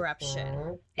with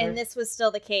corruption. And this was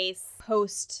still the case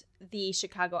post the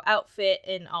Chicago outfit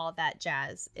and all that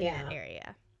jazz in that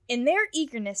area. In their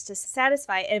eagerness to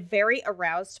satisfy a very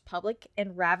aroused public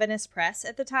and ravenous press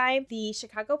at the time, the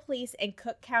Chicago Police and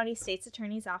Cook County State's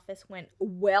Attorney's Office went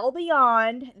well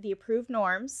beyond the approved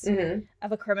norms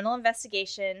of a criminal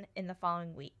investigation in the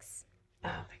following weeks. Oh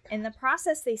my God. In the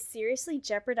process, they seriously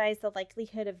jeopardized the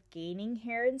likelihood of gaining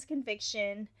Heron's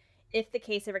conviction if the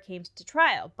case ever came to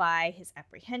trial by his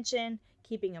apprehension,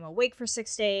 keeping him awake for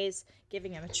 6 days,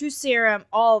 giving him a truth serum,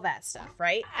 all that stuff,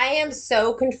 right? I am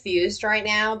so confused right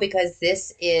now because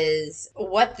this is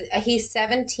he's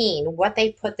 17. What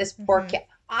they put this poor kid.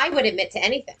 I would admit to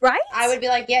anything. Right? I would be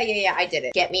like, yeah, I did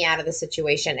it. Get me out of the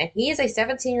situation. And he is a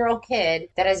 17-year-old kid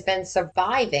that has been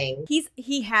surviving.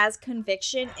 He has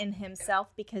conviction in himself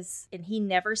and he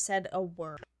never said a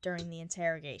word during the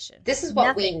interrogation. This is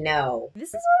what we know.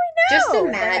 This is what we know. Just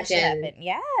imagine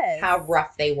how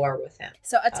rough they were with him.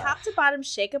 So a top to bottom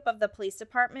shakeup of the police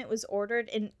department was ordered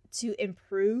to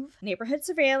improve neighborhood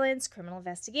surveillance, criminal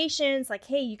investigations. Like,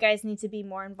 hey, you guys need to be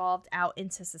more involved out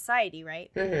into society,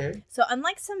 right? So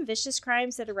unlike some vicious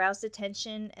crimes that aroused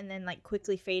attention and then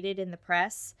quickly faded in the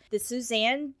press, the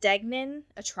Suzanne Degnan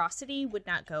atrocity would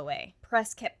not go away.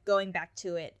 press kept going back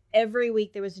to it. Every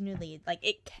week there was a new lead. Like,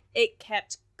 it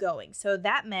kept going. So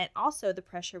that meant also the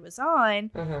pressure was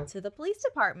on to the police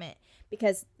department,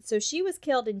 because so she was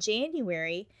killed in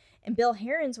January and Bill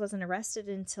Herons wasn't arrested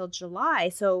until July.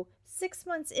 So 6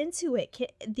 months into it,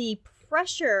 the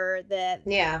pressure that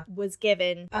was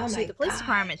given to the police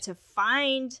department to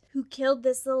find who killed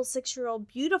this little 6-year-old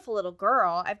beautiful little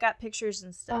girl. I've got pictures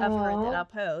and stuff of her that I'll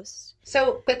post.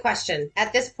 So, quick question.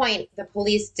 At this point, the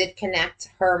police did connect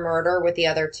her murder with the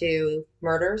other 2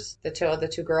 murders, the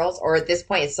two girls, or at this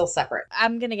point it's still separate?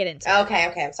 I'm going to get into it. Okay,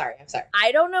 I'm sorry.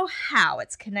 I don't know how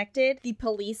it's connected. The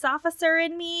police officer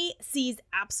in me sees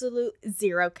absolute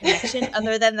zero connection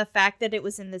other than the fact that it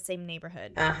was in the same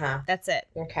neighborhood. That's it.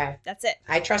 Okay. That's it.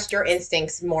 I trust your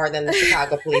instincts more than the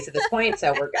Chicago police at this point,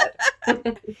 so we're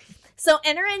good. So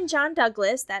enter in John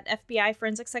Douglas, that FBI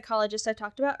forensic psychologist I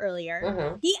talked about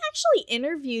earlier. He actually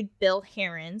interviewed Bill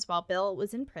Herons while Bill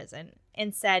was in prison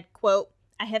and said, quote,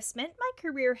 "I have spent my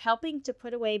career helping to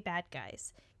put away bad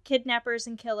guys, kidnappers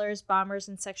and killers, bombers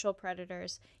and sexual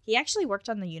predators." He actually worked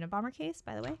on the Unabomber case,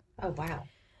 by the way. Oh, wow.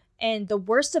 And the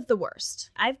worst of the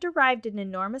worst. I've derived an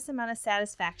enormous amount of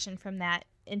satisfaction from that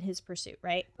in his pursuit,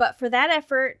 right? But for that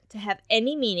effort to have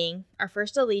any meaning, our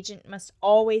first allegiance must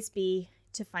always be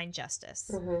to find justice.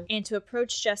 And to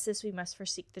approach justice, we must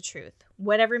forsake the truth,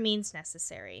 whatever means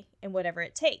necessary and whatever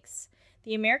it takes.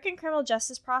 The American criminal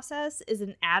justice process is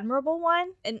an admirable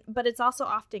one, but it's also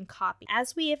often copied.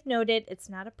 As we have noted, it's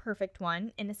not a perfect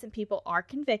one. Innocent people are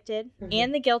convicted,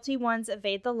 and the guilty ones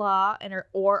evade the law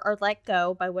or are let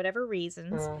go by whatever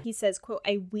reasons. He says, quote,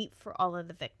 "I weep for all of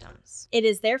the victims." It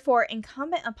is therefore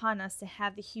incumbent upon us to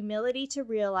have the humility to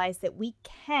realize that we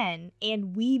can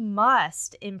and we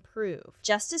must improve.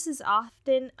 Justice is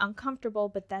often uncomfortable,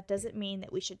 but that doesn't mean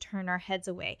that we should turn our heads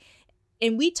away.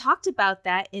 And we talked about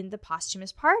that in the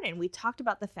posthumous pardon. We talked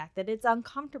about the fact that it's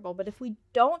uncomfortable. But if we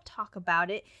don't talk about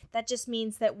it, that just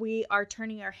means that we are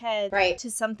turning our head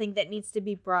to something that needs to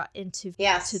be brought into to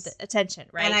the attention,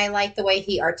 right? And I like the way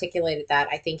he articulated that.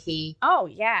 I think he... Oh,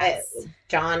 yes.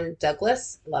 John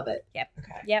Douglas. Love it. Yep.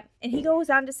 Okay. Yep. And he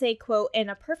goes on to say, quote, "And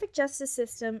a perfect justice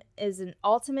system is an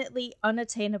ultimately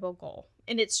unattainable goal."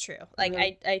 And it's true. Like,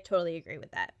 I totally agree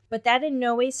with that. But that in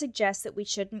no way suggests that we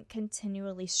shouldn't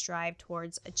continually strive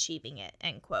towards achieving it,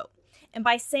 end quote. And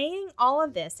by saying all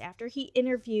of this, after he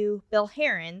interviewed Bill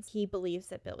Herons, he believes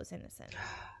that Bill was innocent.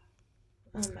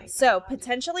 Oh my God. So,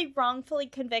 potentially wrongfully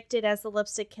convicted as the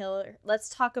lipstick killer, let's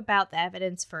talk about the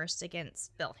evidence first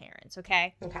against Bill Herons,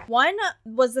 okay? One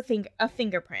was a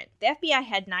fingerprint. The FBI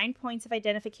had 9 points of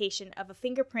identification of a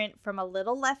fingerprint from a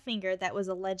little left finger that was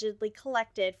allegedly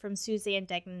collected from Suzanne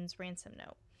Degnan's ransom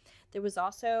note. There was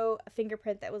also a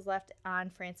fingerprint that was left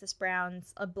on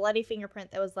a bloody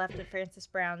fingerprint that was left at Frances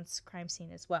Brown's crime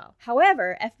scene as well.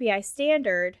 However, FBI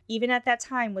standard, even at that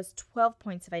time, was 12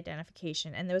 points of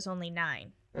identification, and there was only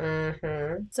 9.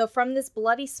 So from this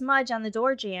bloody smudge on the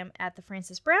door jamb at the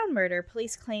Frances Brown murder,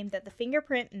 police claimed that the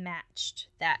fingerprint matched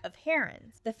that of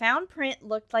Herons. The found print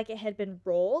looked like it had been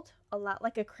rolled, a lot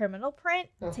like a criminal print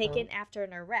taken after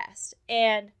an arrest.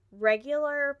 And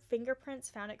regular fingerprints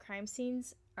found at crime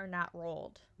scenes are not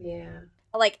rolled. Yeah.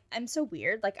 Like, I'm so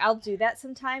weird. Like, I'll do that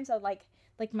sometimes. I'll like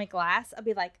my glass, I'll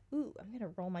be like, ooh, I'm going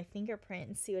to roll my fingerprint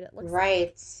and see what it looks like.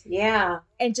 Right. Yeah.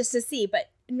 And just to see.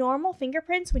 But normal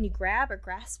fingerprints, when you grab or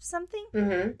grasp something, they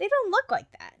don't look like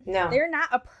that. No. They're not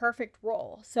a perfect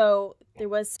roll. So there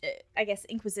was, I guess,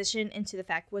 inquisition into the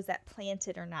fact, was that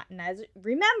planted or not? And as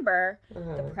remember,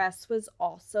 the press was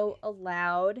also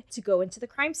allowed to go into the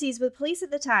crime scenes with police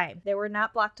at the time. They were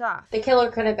not blocked off. The killer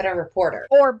could have been a reporter.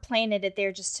 Or planted it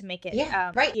there just to make it,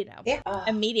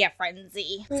 a media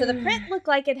frenzy. So the print looked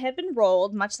like it had been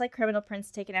rolled, much like criminal prints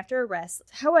taken after arrests.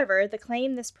 However, the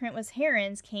claim this print was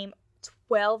Herons came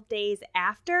 12 days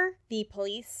after the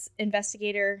police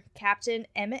investigator, Captain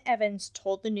Emmett Evans,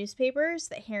 told the newspapers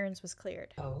that Herons was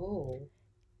cleared. Oh.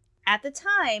 At the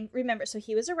time, remember, so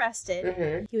he was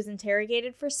arrested. He was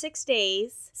interrogated for 6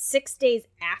 days. 6 days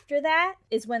after that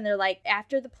is when they're like,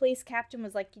 after the police captain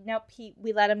was like, nope,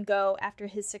 we let him go after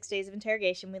his 6 days of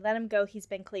interrogation. We let him go. He's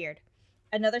been cleared.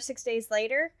 Another 6 days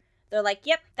later, they're like,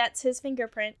 yep, that's his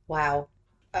fingerprint. Wow.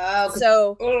 Oh,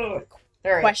 so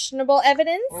questionable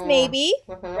evidence, maybe,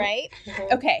 right?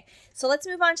 Okay, so let's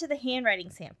move on to the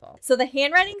handwriting sample. So the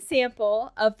handwriting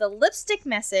sample of the lipstick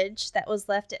message that was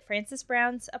left at Frances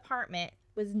Brown's apartment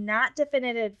was not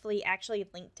definitively actually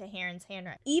linked to Heron's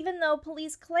handwriting, even though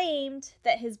police claimed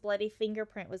that his bloody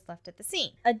fingerprint was left at the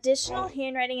scene. Additional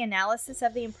handwriting analysis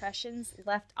of the impressions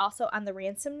left also on the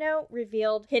ransom note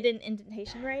revealed hidden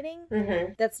indentation writing.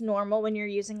 Mm-hmm. That's normal when you're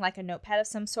using like a notepad of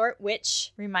some sort,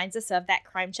 which reminds us of that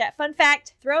Crime Chat fun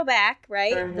fact throwback,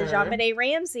 right? Mm-hmm. The JonBenet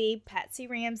Ramsey, Patsy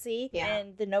Ramsey, Yeah.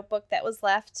 and the notebook that was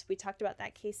left. We talked about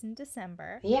that case in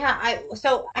December. Yeah,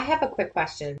 so I have a quick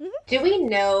question. Mhm. Do we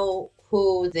know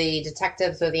who the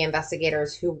detectives or the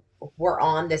investigators who were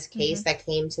on this case that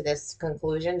came to this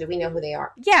conclusion? Do we know who they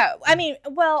are? Yeah, I mean,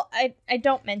 well, I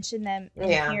don't mention them in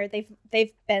Yeah. here.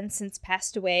 They've been since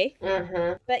passed away.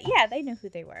 Mm-hmm. But yeah, they know who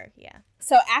they were, yeah.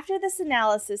 So after this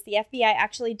analysis, the FBI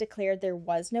actually declared there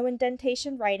was no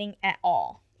indentation writing at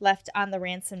all left on the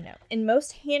ransom note. And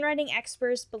most handwriting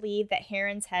experts believe that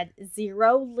Heron's had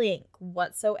zero link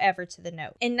whatsoever to the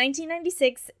note. In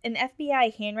 1996, an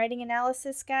FBI handwriting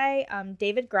analysis guy,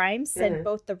 David Grimes, said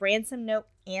both the ransom note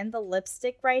and the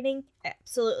lipstick writing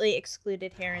absolutely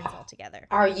excluded Heron's altogether.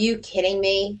 Are you kidding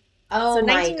me? Oh, so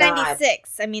my God.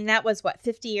 1996, I mean, that was,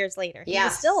 50 years later. He was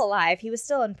Yes. still alive. He was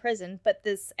still in prison. But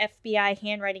this FBI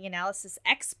handwriting analysis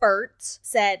expert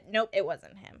said, nope, it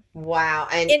wasn't him. Wow.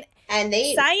 And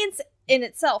they... Science in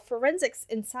itself, forensics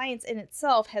in science in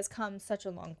itself has come such a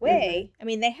long way. I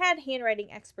mean, they had handwriting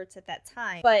experts at that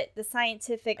time, but the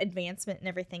scientific advancement and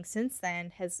everything since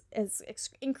then has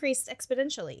increased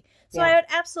exponentially. So Yeah. I would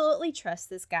absolutely trust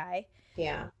this guy,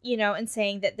 Yeah. in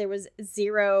saying that there was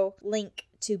zero link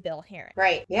to Bill Heron.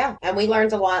 Right. Yeah. And we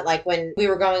learned a lot, like when we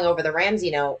were going over the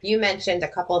Ramsey note, you mentioned a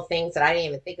couple of things that I didn't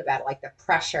even think about, like the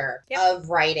pressure of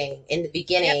writing in the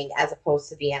beginning as opposed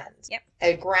to the end.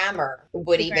 Yep. Grammar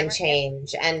would The even grammar,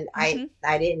 change. And I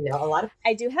didn't know a lot of...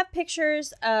 I do have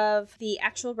pictures of the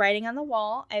actual writing on the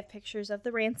wall. I have pictures of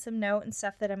the ransom note and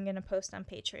stuff that I'm going to post on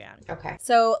Patreon. Okay.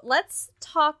 So let's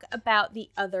talk about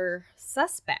the other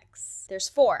suspects. There's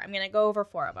 4. I'm going to go over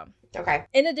 4 of them. Okay.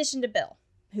 In addition to Bill,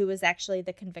 who was actually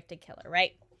the convicted killer,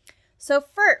 right? So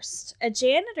first, a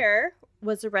janitor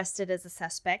was arrested as a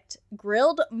suspect,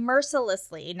 grilled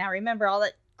mercilessly. Now remember all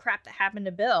that crap that happened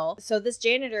to Bill. So this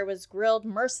janitor was grilled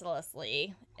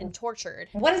mercilessly and tortured.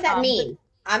 What does that mean?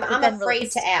 I'm then afraid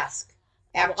released. to ask.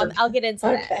 After... I'll get into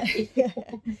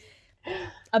that.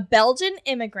 A Belgian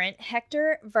immigrant,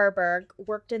 Hector Verberg,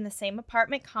 worked in the same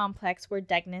apartment complex where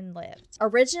Degnan lived.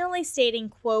 Originally stating,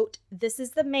 quote, "This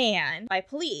is the man," by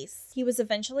police, he was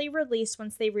eventually released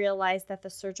once they realized that the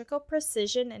surgical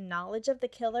precision and knowledge of the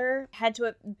killer had to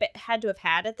have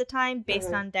had at the time,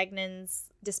 based on Degnan's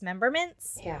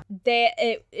dismemberments, Yeah.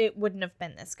 it wouldn't have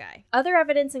been this guy. Other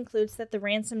evidence includes that the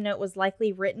ransom note was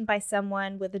likely written by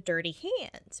someone with a dirty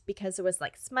hand, because it was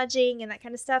like smudging and that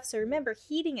kind of stuff. So remember,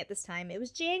 heating at this time, it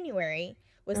was January,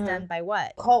 was done by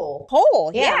what? Coal,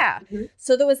 yeah.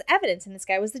 So there was evidence, and this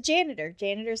guy was the janitor.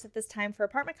 Janitors at this time for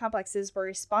apartment complexes were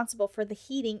responsible for the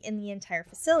heating in the entire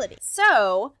facility.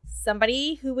 So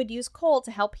somebody who would use coal to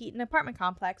help heat an apartment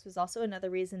complex was also another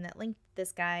reason that linked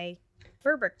this guy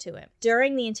Verberg to him.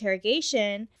 During the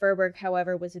interrogation, Verberg,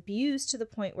 however, was abused to the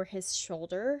point where his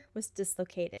shoulder was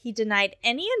dislocated. He denied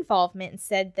any involvement and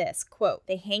said this, quote,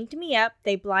 "They hanged me up,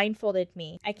 they blindfolded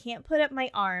me. I can't put up my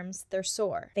arms, they're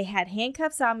sore. They had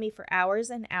handcuffs on me for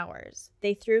hours and hours.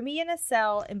 They threw me in a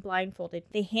cell and blindfolded.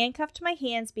 They handcuffed my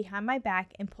hands behind my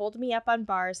back and pulled me up on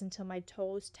bars until my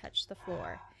toes touched the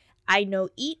floor. I no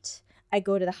eat. I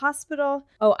go to the hospital.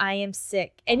 Oh, I am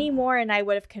sick. Any more and I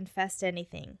would have confessed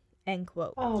anything." End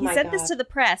quote. He said this to the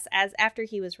press as after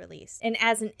he was released. And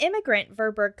as an immigrant,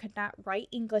 Verberg could not write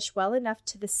English well enough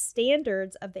to the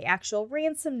standards of the actual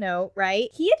ransom note,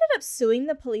 right? He ended up suing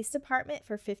the police department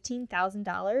for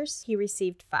 $15,000. He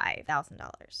received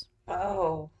 $5,000.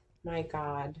 Oh my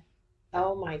God.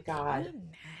 Oh my God. Can you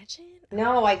imagine?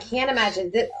 No, I can't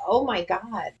imagine. Oh my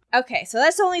God. Okay, so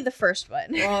that's only the first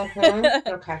one.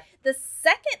 Okay. The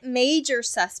second major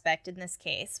suspect in this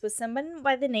case was someone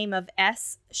by the name of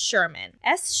S. Sherman.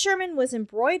 S. Sherman was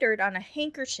embroidered on a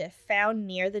handkerchief found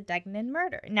near the Degnan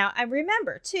murder. Now, I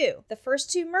remember, too, the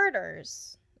first 2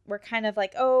 murders were kind of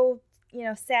like, oh,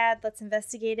 sad, let's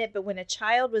investigate it. But when a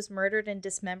child was murdered and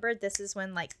dismembered, this is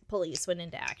when, police went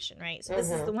into action, right? So this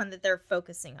is the one that they're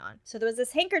focusing on. So there was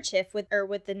this handkerchief with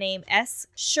the name S.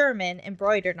 Sherman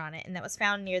embroidered on it, and that was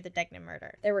found near the Degnan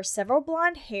murder. There were several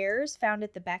blonde hairs found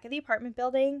at the back of the apartment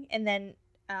building, and then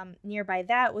nearby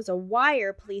that was a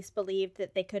wire police believed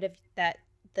that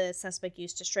the suspect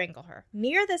used to strangle her.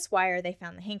 Near this wire, they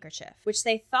found the handkerchief, which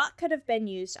they thought could have been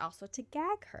used also to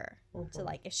gag her. So,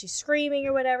 if she's screaming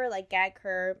or whatever, gag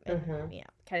her and,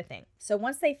 kind of thing. So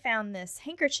once they found this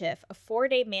handkerchief, a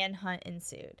 4-day manhunt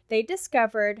ensued. They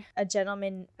discovered a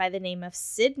gentleman by the name of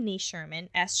Sidney Sherman,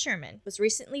 S. Sherman, was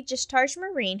recently discharged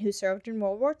Marine who served in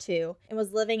World War II and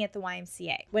was living at the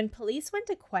YMCA. When police went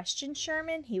to question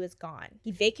Sherman, he was gone.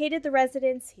 He vacated the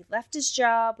residence, he left his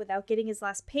job without getting his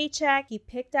last paycheck, he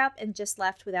picked up and just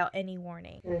left without any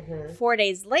warning. 4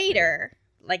 days later,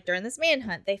 like during this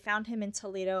manhunt, they found him in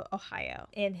Toledo, Ohio.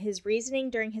 And his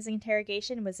reasoning during his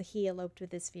interrogation was that he eloped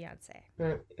with his fiance.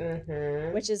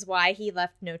 Which is why he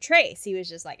left no trace. He was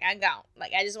just like, I'm gone.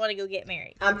 Like, I just want to go get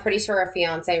married. I'm pretty sure a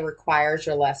fiance requires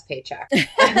your last paycheck.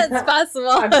 It's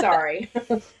possible. I'm sorry.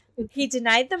 He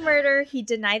denied the murder. He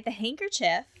denied the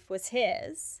handkerchief was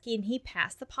his. He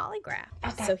passed the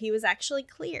polygraph. So he was actually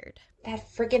cleared. That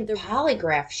freaking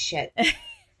polygraph shit.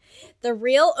 The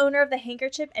real owner of the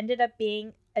handkerchief ended up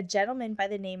being a gentleman by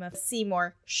the name of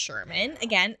Seymour Sherman,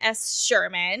 again, S.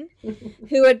 Sherman,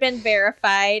 who had been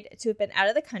verified to have been out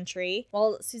of the country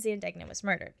while Suzanne Degnan was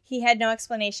murdered. He had no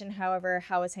explanation, however,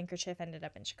 how his handkerchief ended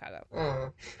up in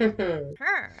Chicago. So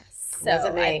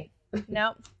wasn't me.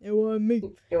 No, it wasn't me.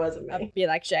 It wasn't me. I'd be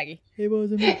like Shaggy. It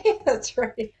wasn't me. That's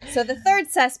right. So the third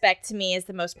suspect to me is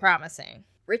the most promising.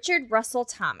 Richard Russell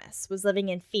Thomas was living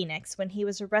in Phoenix when he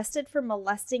was arrested for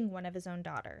molesting one of his own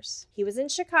daughters. He was in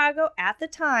Chicago at the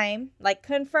time, like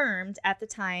confirmed at the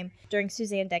time, during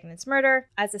Suzanne Degnan's murder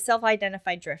as a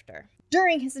self-identified drifter.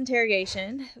 During his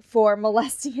interrogation for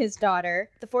molesting his daughter,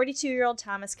 the 42-year-old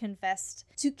Thomas confessed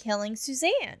to killing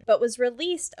Suzanne, but was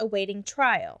released awaiting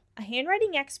trial. A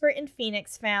handwriting expert in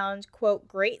Phoenix found, quote,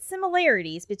 great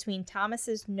similarities between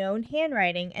Thomas's known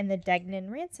handwriting and the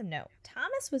Degnan ransom note.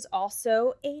 Thomas was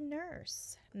also a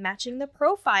nurse, matching the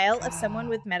profile of someone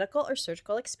with medical or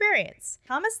surgical experience.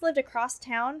 Thomas lived across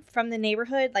town from the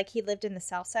neighborhood, like he lived in the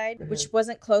South Side, which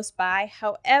wasn't close by.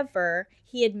 However,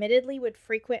 he admittedly would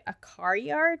frequent a car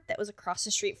yard that was across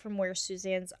the street from where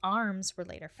Suzanne's arms were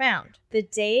later found. The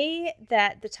day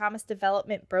that the Thomas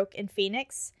development broke in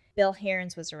Phoenix, Bill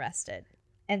Herons was arrested,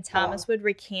 and Thomas would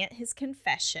recant his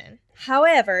confession.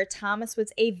 However, Thomas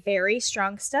was a very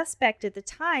strong suspect at the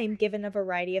time, given a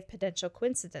variety of potential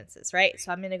coincidences, right?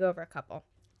 So I'm going to go over a couple.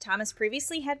 Thomas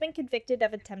previously had been convicted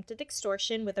of attempted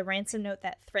extortion with a ransom note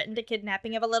that threatened a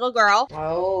kidnapping of a little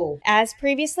girl. As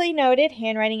previously noted,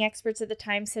 handwriting experts at the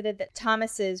time said that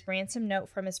Thomas's ransom note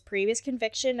from his previous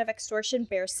conviction of extortion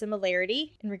bears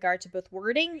similarity in regard to both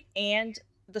wording and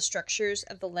the structures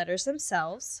of the letters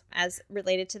themselves as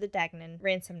related to the Degnan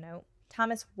ransom note.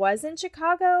 Thomas was in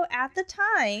Chicago at the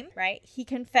time, right? He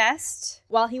confessed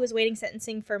while he was waiting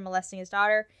sentencing for molesting his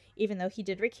daughter, even though he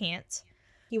did recant.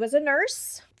 He was a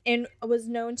nurse and was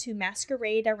known to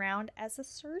masquerade around as a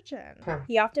surgeon.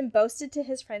 He often boasted to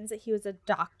his friends that he was a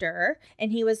doctor,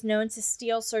 and he was known to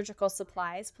steal surgical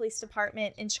supplies. Police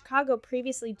department in Chicago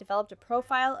previously developed a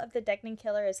profile of the Degnan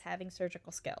killer as having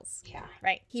surgical skills.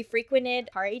 Right. He frequented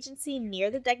a car agency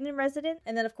near the Degnan residence,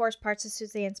 and then, of course, parts of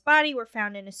Suzanne's body were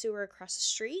found in a sewer across the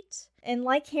street. And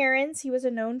like Herons, he was a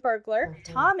known burglar.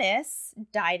 Thomas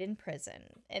died in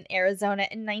prison in Arizona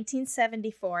in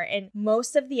 1974, and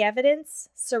most of the evidence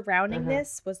surrounding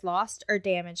this was lost or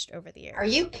damaged over the years. Are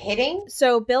you kidding?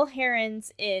 So Bill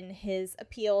Herons, in his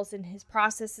appeals and his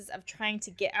processes of trying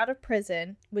to get out of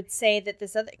prison, would say that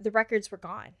the records were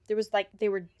gone. They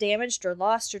were damaged or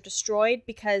lost or destroyed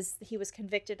because he was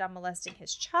convicted on molesting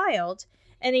his child,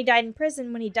 and he died in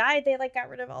prison. When he died, they got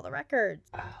rid of all the records.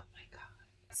 Oh my God.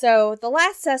 So the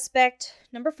last suspect,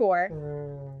 number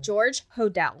 4, George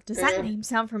Hodel. Does that name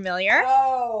sound familiar?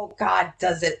 Oh God,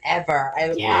 does it ever?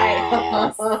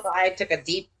 I took a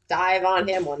deep dive on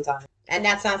him one time. And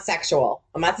that's not sexual.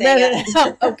 I'm not saying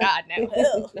No. Oh God,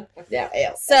 no. Yeah,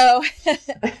 ew. So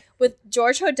with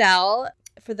George Hodel,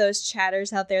 for those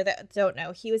chatters out there that don't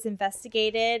know, he was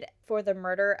investigated for the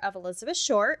murder of Elizabeth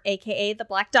Short, a.k.a. the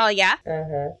Black Dahlia.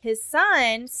 His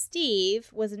son, Steve,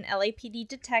 was an LAPD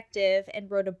detective and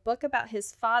wrote a book about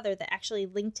his father that actually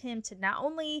linked him to not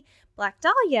only Black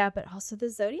Dahlia, but also the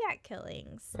Zodiac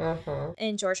killings.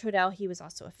 And George Hodel, he was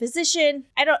also a physician.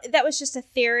 That was just a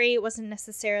theory. It wasn't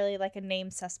necessarily like a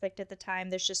named suspect at the time.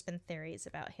 There's just been theories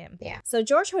about him. Yeah. So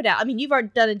George Hodel, I mean, you've already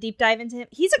done a deep dive into him.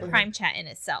 He's a crime chat in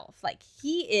itself. Like,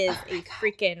 he is a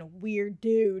freaking weird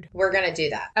dude. We're going to do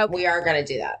that. Okay. We are going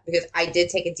to do that because I did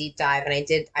take a deep dive and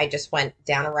I just went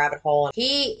down a rabbit hole.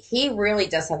 He really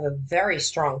does have a very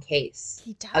strong case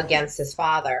against his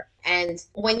father. And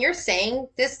when you're saying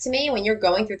this to me, when you're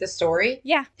going through the story,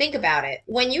 Yeah. think about it.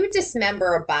 When you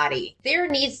dismember a body, there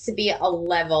needs to be a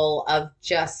level of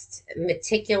just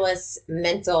meticulous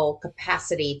mental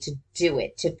capacity to do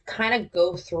it, to kind of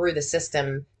go through the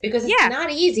system, because it's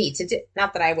not easy to do.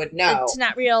 Not that I would know. To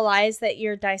not realize that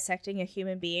you're dissecting a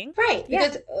human being. Right.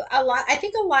 Because I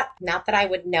think a lot, not that I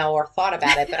would know or thought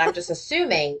about it, but I'm just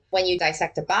assuming when you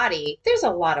dissect a body, there's a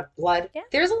lot of blood. Yeah.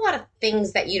 There's a lot of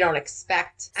things that you don't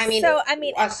expect. Even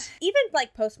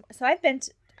like so I've been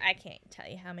to, I can't tell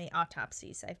you how many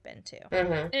autopsies I've been to.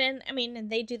 Mm-hmm. And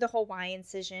they do the whole Y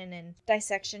incision and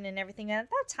dissection and everything. And at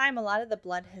that time, a lot of the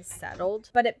blood has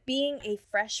settled. But it being a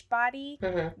fresh body,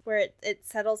 where it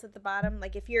settles at the bottom,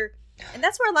 like if you're... And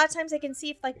that's where a lot of times I can see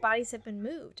if like bodies have been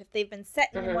moved. If they've been set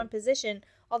in one position,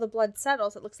 all the blood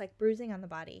settles, it looks like bruising on the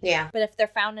body. Yeah. But if they're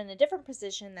found in a different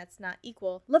position that's not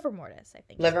equal, livor mortis, I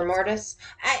think. Livor mortis?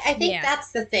 I think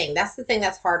that's the thing. That's the thing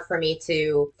that's hard for me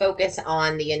to focus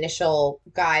on the initial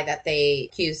guy that they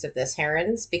accused of this,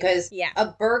 Herons, because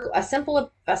a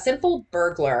simple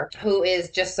burglar who is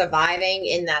just surviving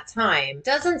in that time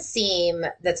doesn't seem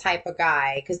the type of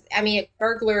guy, because, I mean, if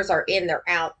burglars are in, they're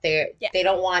out, they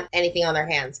don't want anything on their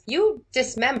hands. You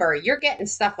dismember, you're getting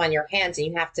stuff on your hands and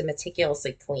you have to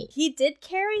meticulously clean. He did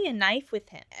carry a knife with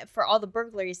him for all the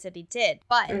burglaries that he did.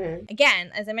 But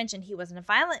again, as I mentioned, he wasn't a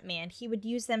violent man. He would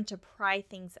use them to pry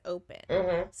things open.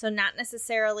 So not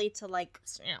necessarily to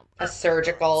a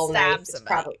surgical stab knife.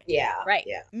 somebody. Right.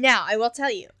 Yeah. Now, I will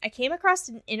tell you, I came across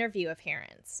an interview of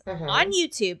Herons on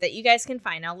YouTube that you guys can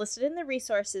find. I'll list it in the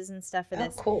resources and stuff for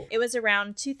this. Cool. It was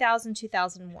around 2000,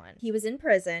 2001. He was in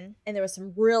prison, and there was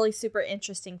some really super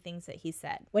interesting things that he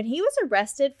said. When he was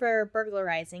arrested for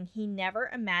burglarizing, he never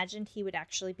imagined he would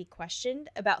actually be questioned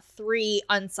about 3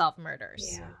 unsolved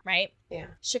murders. Yeah. Right? Yeah.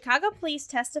 Chicago police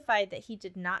testified that he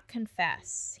did not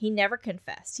confess. He never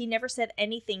confessed. He never said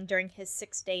anything during his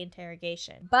 6-day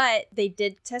interrogation. But they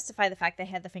did testify the fact they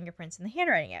had the fingerprints and the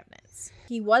handwriting evidence.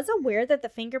 He was aware that the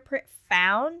fingerprint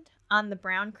found on the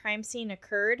Brown crime scene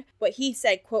occurred, what he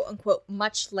said, quote unquote,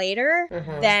 much later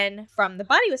than from the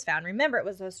body was found. Remember, it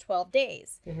was those 12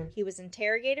 days. He was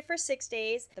interrogated for 6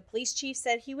 days. The police chief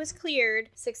said he was cleared.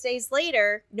 6 days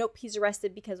later, nope, he's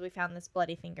arrested because we found this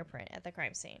bloody fingerprint at the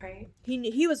crime scene. Right.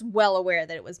 He was well aware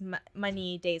that it was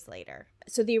many days later.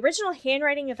 So the original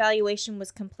handwriting evaluation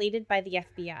was completed by the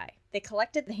FBI. They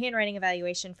collected the handwriting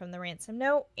evaluation from the ransom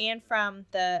note and from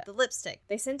the lipstick.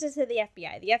 They sent it to the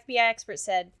FBI. The FBI expert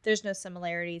said there's no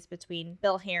similarities between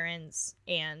Bill Herons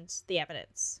and the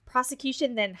evidence.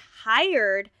 Prosecution then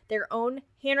hired their own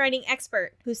handwriting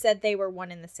expert who said they were one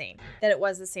and the same, that it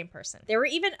was the same person. There were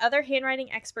even other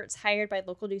handwriting experts hired by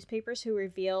local newspapers who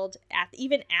revealed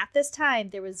even at this time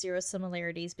there was 0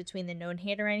 similarities between the known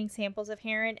handwriting samples of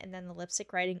Heron and then the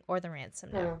lipstick writing or the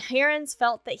ransom note. Herons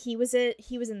felt that he was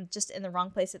in the wrong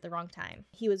place at the wrong time.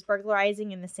 He was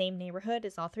burglarizing in the same neighborhood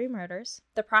as all 3 murders.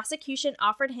 The prosecution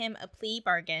offered him a plea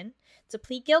bargain to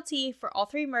plead guilty for all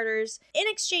 3 murders in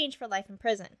exchange for life in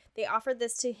prison. They offered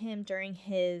this to him during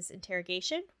his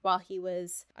interrogation while he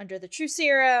was under the true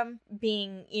serum,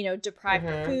 being, deprived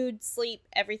of food, sleep,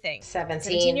 everything.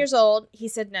 17 years old. He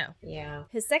said no. Yeah.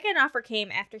 His second offer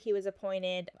came after he was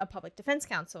appointed a public defense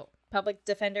counsel. Public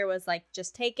defender was like,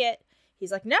 just take it.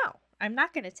 He's like, no, I'm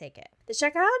not going to take it. The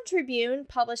Chicago Tribune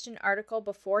published an article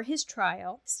before his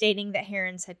trial stating that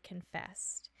Herons had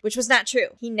confessed, which was not true.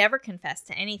 He never confessed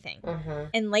to anything.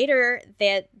 And later,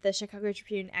 the Chicago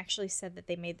Tribune actually said that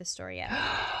they made the story up.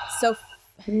 So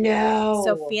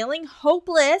feeling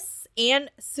hopeless and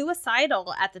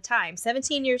suicidal at the time,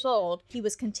 17 years old, he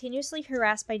was continuously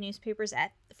harassed by newspapers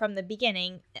from the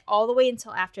beginning all the way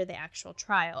until after the actual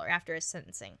trial or after his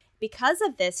sentencing. Because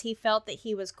of this, he felt that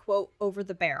he was, quote, over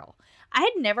the barrel. I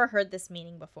had never heard this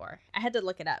meaning before. I had to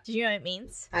look it up. Did you know what it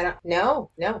means? I don't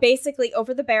know. No. Basically,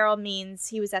 over the barrel means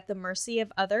he was at the mercy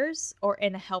of others or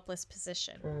in a helpless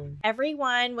position.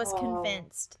 Everyone was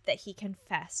convinced that he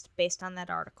confessed based on that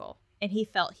article. And he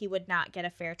felt he would not get a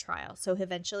fair trial. So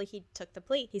eventually he took the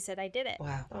plea. He said, I did it.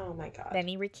 Wow. Oh, my God. Then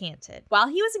he recanted. While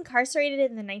he was incarcerated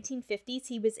in the 1950s,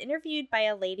 he was interviewed by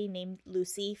a lady named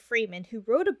Lucy Freeman, who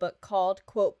wrote a book called,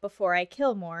 quote, Before I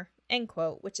Kill More, end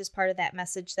quote, which is part of that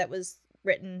message that was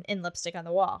written in lipstick on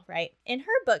the wall, right? In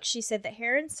her book, she said that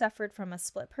Heron suffered from a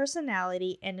split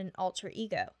personality and an alter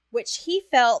ego, which he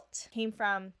felt came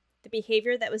from the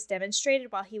behavior that was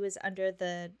demonstrated while he was under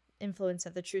the influence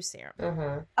of the true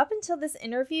serum. Up until this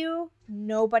interview,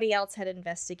 nobody else had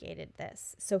investigated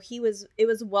this. So it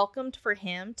was welcomed for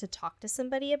him to talk to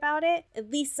somebody about it.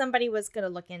 At least somebody was going to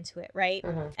look into it, right?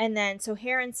 And then, so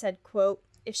Heron said, quote,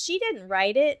 If she didn't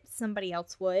write it, somebody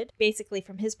else would. Basically,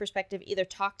 from his perspective, either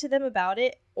talk to them about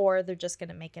it or they're just going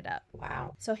to make it up.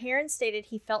 Wow. So Heron stated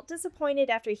he felt disappointed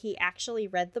after he actually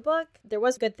read the book. There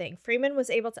was a good thing. Freeman was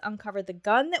able to uncover the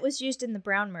gun that was used in the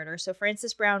Brown murder. So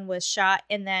Frances Brown was shot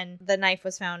and then the knife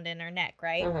was found in her neck,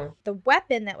 right? Mm-hmm. The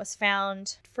weapon that was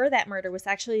found for that murder was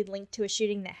actually linked to a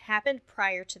shooting that happened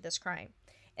prior to this crime.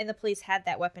 And the police had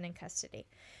that weapon in custody.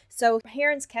 So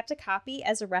Heron's kept a copy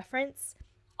as a reference,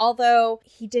 although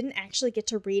he didn't actually get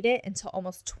to read it until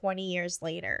almost 20 years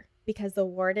later because the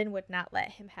warden would not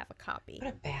let him have a copy.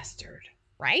 What a bastard.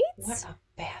 Right? What a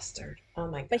bastard. Oh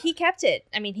my God. But he kept it.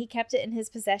 I mean, he kept it in his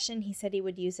possession. He said he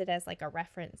would use it as like a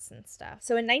reference and stuff.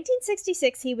 So in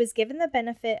 1966, he was given the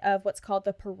benefit of what's called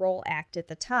the Parole Act at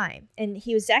the time. And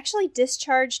he was actually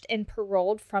discharged and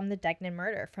paroled from the Degnan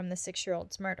murder, from the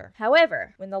 6-year-old's murder.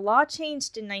 However, when the law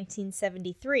changed in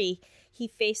 1973, he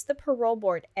faced the parole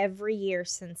board every year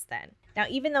since then. Now,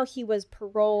 even though he was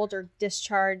paroled or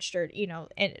discharged or,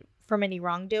 and from any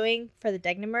wrongdoing for the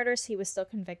Degnan murders, he was still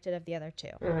convicted of the other two.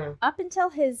 Mm-hmm. Up until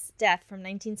his death from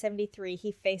 1973,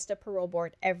 he faced a parole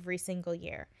board every single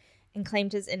year and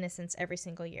claimed his innocence every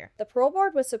single year. The parole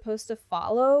board was supposed to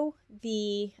follow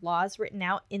the laws written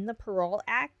out in the Parole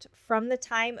Act from the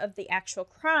time of the actual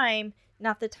crime,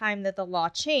 not the time that the law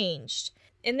changed.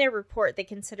 In their report, they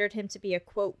considered him to be a,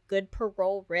 quote, good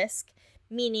parole risk,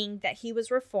 meaning that he was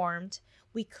reformed,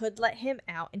 we could let him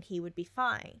out and he would be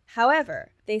fine.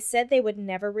 However, they said they would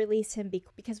never release him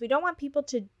because we don't want people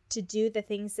to do the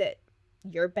things that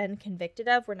you're been convicted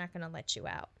of. We're not going to let you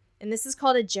out. And this is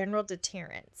called a general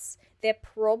deterrence. The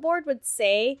parole board would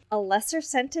say a lesser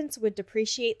sentence would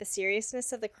depreciate the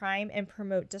seriousness of the crime and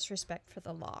promote disrespect for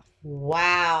the law.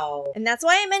 Wow. And that's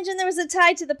why I mentioned there was a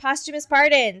tie to the posthumous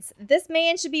pardons. This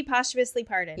man should be posthumously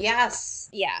pardoned. Yes.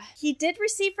 Yeah. He did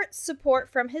receive support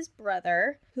from his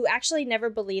brother, who actually never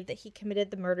believed that he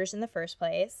committed the murders in the first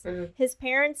place. Mm-hmm. His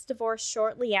parents divorced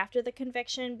shortly after the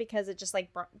conviction because it just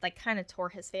kind of tore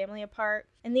his family apart.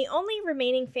 And the only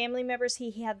remaining family members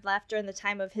he had left during the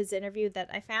time of his interview that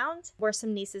I found were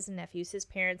some nieces and nephews. His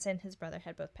parents and his brother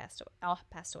had both passed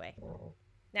away. Oh.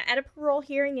 Now, at a parole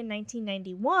hearing in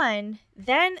 1991,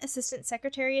 then Assistant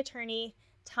Secretary Attorney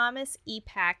Thomas E.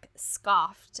 Pack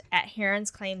scoffed at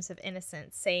Heron's claims of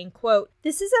innocence, saying, quote,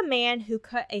 "This is a man who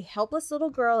cut a helpless little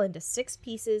girl into 6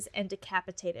 pieces and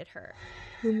decapitated her,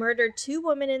 who murdered 2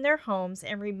 women in their homes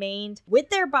and remained with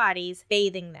their bodies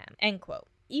bathing them," end quote.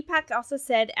 EPAC also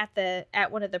said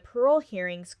at one of the parole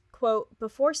hearings, quote,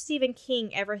 "Before Stephen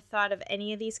King ever thought of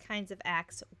any of these kinds of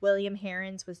acts, William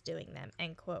Heron was doing them,"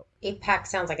 end quote. EPAC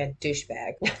sounds like a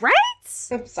douchebag. Right?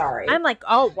 I'm sorry. I'm like,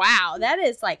 oh, wow.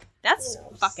 That's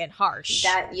fucking harsh.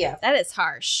 That is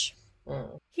harsh.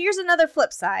 Mm. Here's another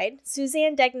flip side.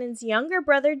 Suzanne Degnan's younger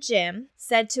brother, Jim,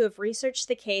 said to have researched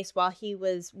the case while he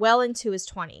was well into his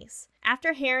 20s,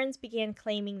 after Heron began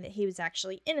claiming that he was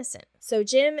actually innocent. So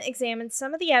Jim examined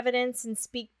some of the evidence and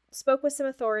spoke with some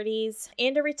authorities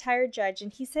and a retired judge,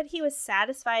 and he said he was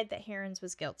satisfied that Heron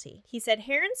was guilty. He said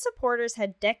Heron's supporters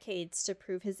had decades to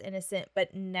prove his innocent,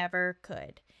 but never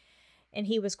could. And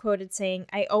he was quoted saying,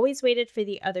 "I always waited for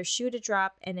the other shoe to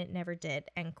drop, and it never did,"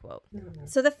 end quote. Mm-hmm.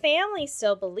 So the family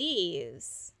still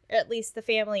believes, or at least the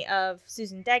family of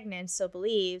Susan Degnan still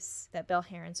believes, that Bill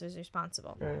Heron was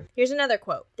responsible. Mm. Here's another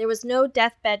quote. "There was no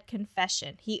deathbed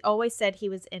confession. He always said he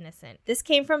was innocent." This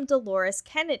came from Dolores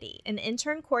Kennedy, an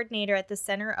intern coordinator at the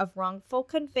Center of Wrongful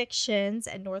Convictions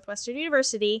at Northwestern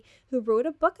University, who wrote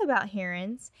a book about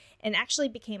Heron and actually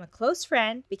became a close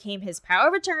friend, became his power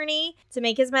of attorney to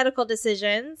make his medical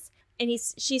decisions. And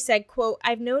she said, quote,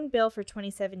 "I've known Bill for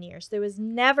 27 years. There was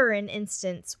never an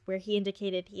instance where he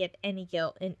indicated he had any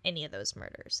guilt in any of those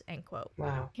murders," end quote.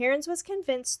 Wow. Heron was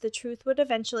convinced the truth would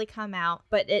eventually come out,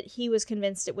 but he was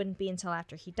convinced it wouldn't be until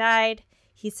after he died.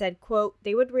 He said, quote,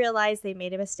 "They would realize they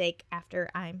made a mistake after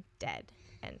I'm dead,"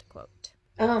 end quote.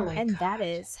 Oh my God. And that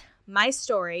is my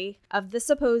story of the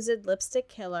supposed lipstick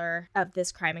killer of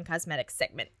this crime and cosmetics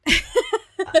segment.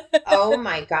 Oh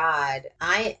my God.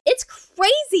 It's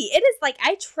crazy. It is like,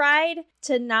 I tried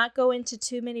to not go into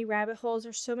too many rabbit holes.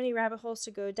 There's so many rabbit holes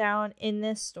to go down in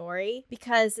this story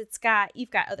because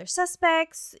you've got other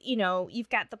suspects, you've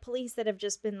got the police that have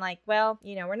just been like, well,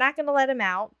 we're not going to let him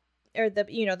out. Or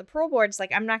the parole board's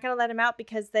like, I'm not going to let him out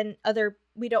because then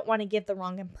we don't want to give the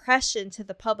wrong impression to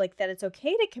the public that it's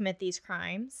okay to commit these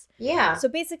crimes. Yeah. So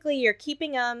basically you're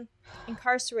keeping him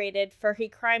incarcerated for a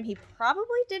crime he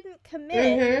probably didn't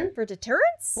commit for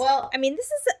deterrence. Well, I mean,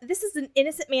 this is an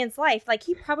innocent man's life. Like,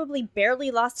 he probably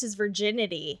barely lost his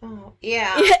virginity. Oh,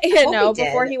 yeah.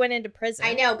 Before he went into prison.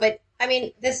 I know, but I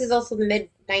mean, this is also the mid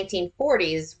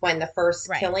 1940s when the first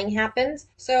Right. killing happens.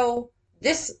 So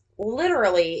this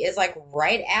literally is like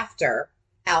right after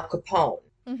Al Capone.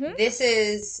 Mm-hmm. This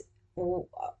is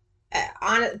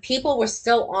on people were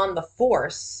still on the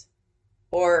force,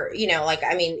 or like,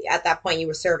 I mean, at that point you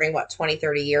were serving what, 20,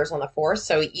 30 years on the force,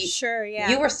 so Sure, yeah.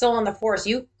 you were still on the force.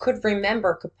 You could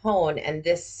remember Capone and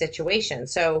this situation.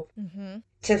 So Mm-hmm.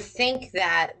 to think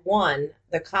that, one,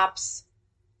 the cops,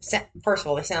 first of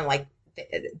all, they sound like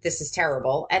this is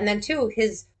terrible, and then two,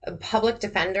 his public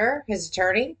defender, his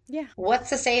attorney, Yeah. what's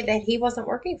to say that he wasn't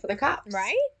working for the cops?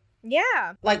 Right?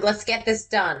 Yeah. Like, let's get this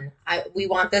done. We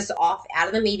want this off out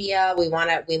of the media. We want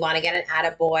to get an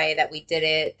attaboy that we did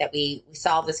it, that we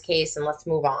solved this case, and let's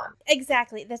move on.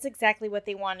 Exactly. That's exactly what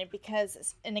they wanted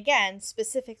because, and again,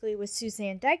 specifically with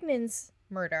Suzanne Degnan's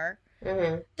murder,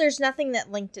 Mm-hmm. there's nothing that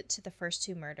linked it to the first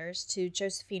two murders, to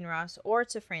Josephine Ross or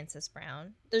to Frances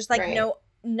Brown. There's like Right.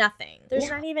 nothing. There's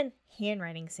Yeah. not even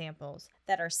handwriting samples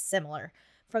that are similar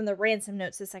from the ransom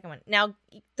notes to the second one. Now,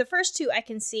 the first two, I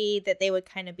can see that they would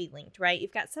kind of be linked, right?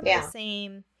 You've got some of Yeah. the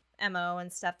same MO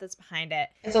and stuff that's behind it.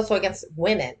 It's also against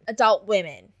women. Adult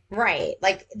women. Right.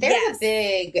 Like, there's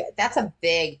Yes. that's a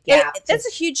big gap. That's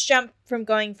a huge jump from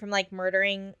going from like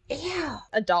murdering yeah.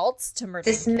 adults to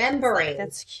murdering Dismembering.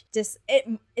 kids. Like,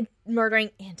 that's murdering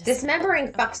and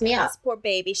Dismembering fucks me up. This poor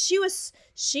baby. She was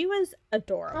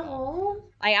adorable. Oh.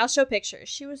 I'll show pictures.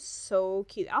 She was so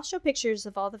cute. I'll show pictures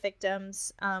of all the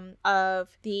victims, of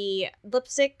the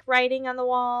lipstick writing on the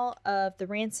wall, of the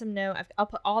ransom note. I'll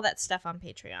put all that stuff on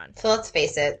Patreon. So let's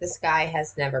face it, this guy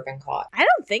has never been caught. I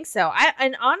don't think so.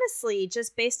 And honestly,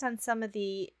 just based on some of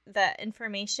the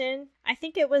information, I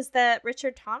think it was that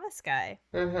Richard Thomas guy.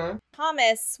 Mm-hmm.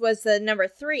 Thomas was the number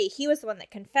 3. He was the one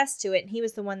that confessed to it, and he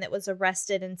was the one that was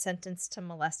arrested and sentenced to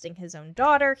molesting his own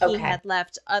daughter. He Okay. had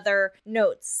left other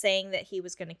notes saying that he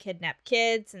was going to kidnap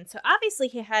kids, and so obviously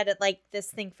he had like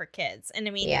this thing for kids. And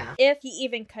I mean, Yeah. if he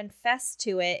even confessed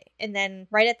to it, and then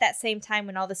right at that same time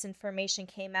when all this information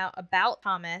came out about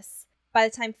Thomas, by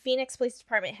the time Phoenix Police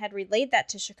Department had relayed that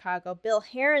to Chicago, Bill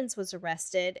Herons was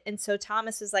arrested, and so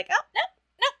Thomas was like, oh, no,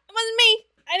 it wasn't me.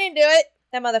 I didn't do it.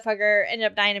 That motherfucker ended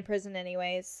up dying in prison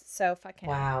anyways, so fuck him.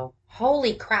 Wow.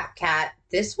 Holy crap, Kat.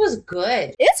 This was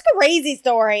good. It's a crazy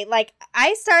story. Like,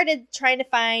 I started trying to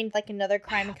find like another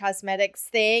crime and cosmetics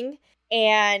thing,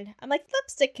 and I'm like,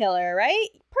 lipstick killer, right?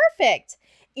 Perfect.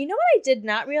 You know what I did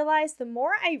not realize? The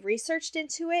more I researched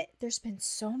into it, there's been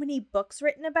so many books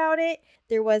written about it.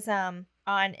 There was on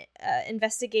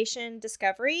Investigation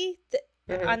Discovery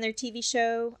Mhm. on their TV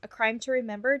show A Crime to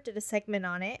Remember did a segment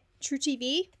on it. True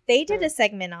TV, they did a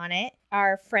segment on it.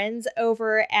 Our friends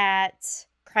over at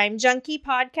Crime Junkie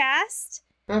Podcast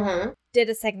Mm-hmm. did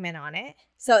a segment on it.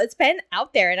 So it's been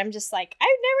out there, and I'm just like, I've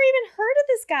never even heard of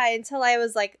this guy until I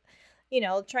was like,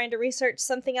 trying to research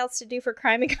something else to do for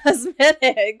crime and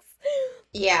cosmetics.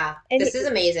 Yeah. And this is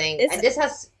amazing. And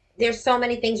there's so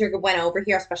many things we went over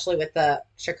here, especially with the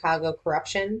Chicago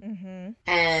corruption.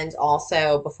 Mm-hmm. And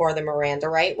also before the Miranda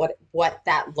right, what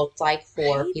that looked like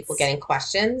for Right? people getting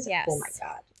questions. Yes. Oh my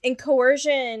God. And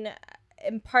coercion,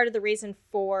 and part of the reason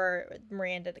for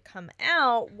Miranda to come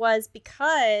out was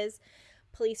because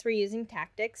police were using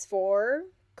tactics for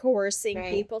coercing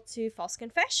Right. people to false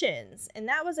confessions. And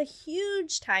that was a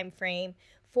huge time frame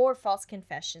for false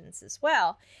confessions as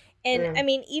well. And I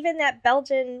mean, even that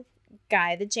Belgian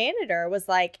guy, the janitor, was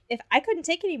like, if I couldn't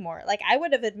take it anymore, like I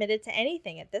would have admitted to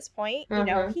anything at this point.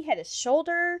 Mhm. He had his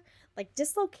shoulder like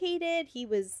dislocated. He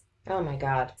was, Oh my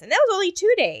God. and that was only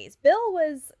 2 days. Bill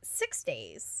was 6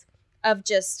 days of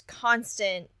just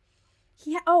constant.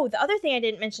 The other thing I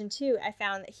didn't mention too, I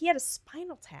found that he had a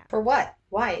spinal tap. For what?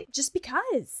 Why? Just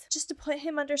because. Just to put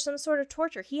him under some sort of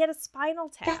torture. He had a spinal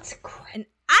tap. That's great. And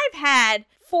I've had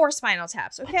 4 spinal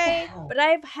taps, okay? hell? But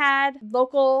I've had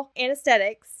local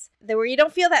anesthetics where you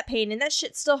don't feel that pain and that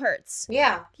shit still hurts.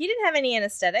 Yeah. He didn't have any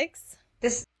anesthetics.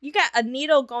 This. You got a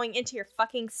needle going into your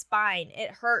fucking spine. It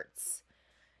hurts.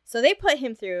 So they put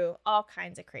him through all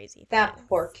kinds of crazy things. That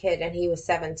poor kid, and he was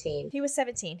 17. He was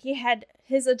 17. He had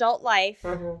his adult life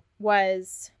Mm-hmm.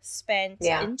 was spent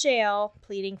Yeah. in jail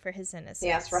pleading for his innocence.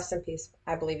 Yes, rest in peace.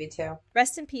 I believe you too.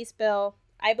 Rest in peace, Bill.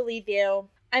 I believe you.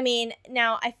 I mean,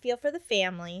 now I feel for the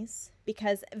families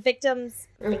because victims,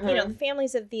 Mhm. the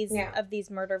families of these Yeah.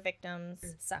 murder victims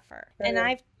suffer. Mhm. And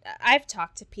I've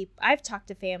talked to people. I've talked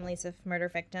to families of murder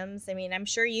victims. I mean, I'm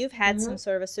sure you've had some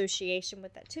sort of association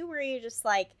with that too, where you're just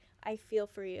like, I feel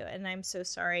for you, and I'm so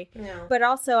sorry. No. But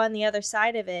also on the other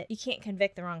side of it, you can't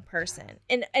convict the wrong person.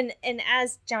 And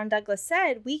as John Douglas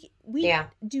said, we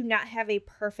do not have a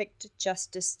perfect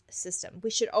justice system. We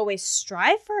should always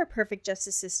strive for a perfect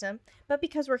justice system, but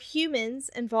because we're humans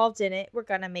involved in it, we're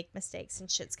going to make mistakes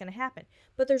and shit's going to happen.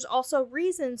 But there's also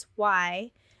reasons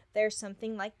why there's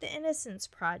something like the Innocence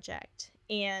Project.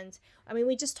 And I mean,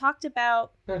 we just talked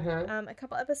about a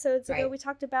couple episodes ago, we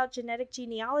talked about genetic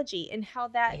genealogy and how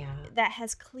that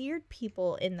has cleared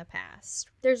people in the past.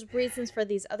 There's reasons for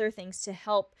these other things to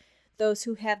help those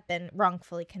who have been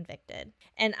wrongfully convicted.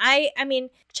 And I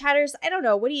mean, Chatters, I don't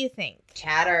know. What do you think?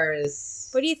 Chatters.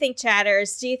 What do you think,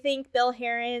 Chatters? Do you think Bill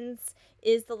Herons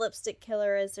is the lipstick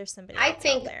killer? Is there somebody else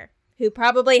out there who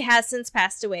probably has since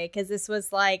passed away, because this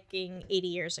was like 80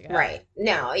 years ago? Right.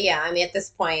 No, yeah. I mean, at this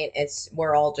point,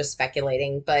 we're all just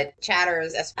speculating. But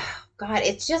Chatters, God,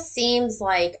 it just seems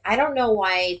like, I don't know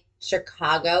why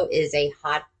Chicago is a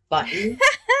hot button.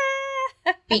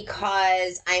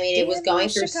 Because, I mean, it was going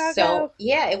through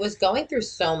it was going through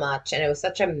so much, and it was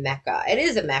such a mecca. It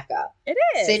is a mecca. It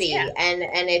is. City. Yeah. And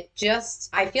it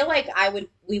just, I feel like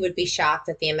we would be shocked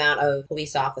at the amount of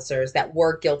police officers that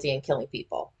were guilty in killing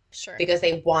people. Sure. Because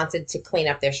they wanted to clean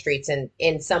up their streets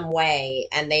in some way,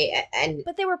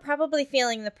 but they were probably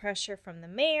feeling the pressure from the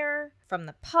mayor, from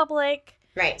the public,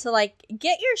 right, to like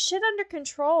get your shit under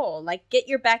control, like get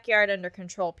your backyard under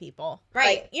control, people.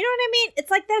 Right. Like, you know what I mean? It's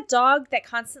like that dog that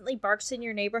constantly barks in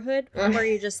your neighborhood where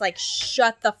you're just like,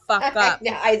 shut the fuck up.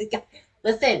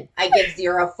 Listen, I give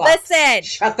zero fucks. Listen.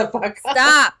 Shut the fuck up.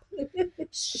 Stop.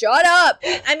 Shut up.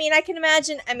 I mean,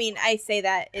 I say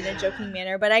that in a joking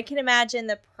manner, but I can imagine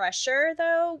the pressure,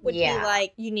 though, would be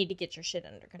like, you need to get your shit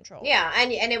under control. Yeah,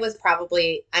 and it was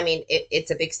probably, I mean,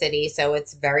 it's a big city, so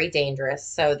it's very dangerous.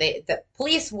 So the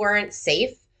police weren't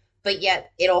safe, but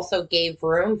yet it also gave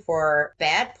room for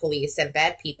bad police and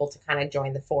bad people to kind of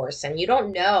join the force. And you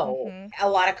don't know, a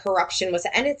lot of corruption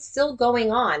and it's still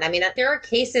going on. I mean, there are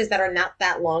cases that are not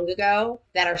that long ago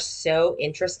that are so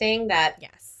interesting that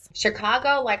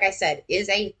Chicago, like I said, is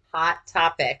a hot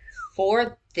topic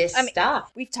for this stuff.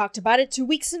 We've talked about it 2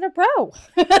 weeks in a row.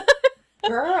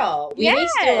 Girl, we need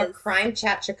to do a Crime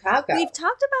Chat Chicago. We've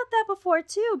talked about that before,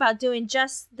 too, about doing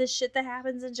just the shit that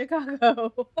happens in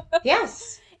Chicago.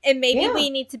 Yes. And maybe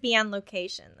we need to be on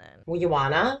location then. Well, you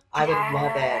wanna? I would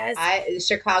love it.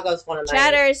 Chicago's one of my...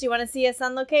 Chatters, you want to see us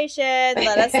on location?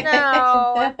 Let us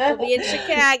know. We'll be in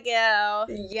Chicago.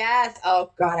 Yes. Oh,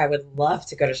 God, I would love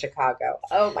to go to Chicago.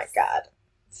 Oh, my God.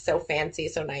 So fancy,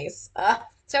 so nice.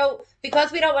 So,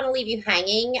 because we don't want to leave you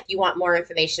hanging, you want more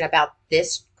information about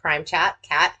this Crime Chat,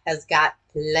 Kat has got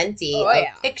plenty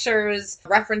of pictures,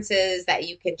 references that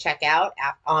you can check out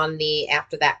on the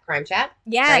After That Crime Chat.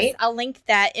 Yes, right? I'll link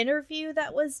that interview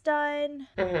that was done.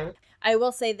 I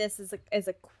will say this as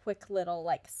a quick little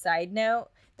like side note.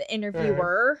 The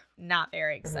interviewer, not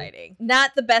very exciting.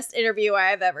 Not the best interview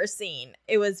I have ever seen.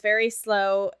 It was very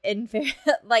slow and very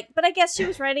but I guess she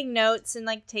was writing notes and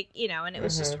and it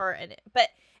was just her in it. But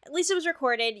at least it was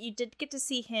recorded. You did get to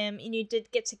see him, and you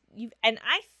did get to and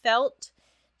I felt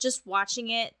just watching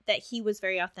it that he was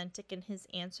very authentic in his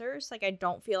answers. Like, I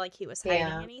don't feel like he was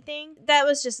hiding anything. That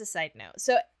was just a side note.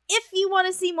 So if you want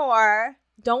to see more,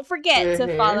 don't forget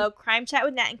to follow Crime Chat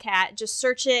with Nat and Kat. Just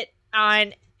search it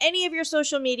on any of your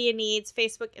social media needs,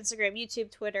 Facebook, Instagram,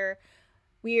 YouTube, Twitter.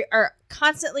 We are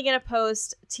constantly going to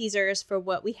post teasers for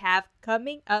what we have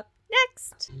coming up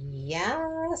next.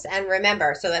 Yes. And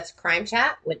remember, so that's Crime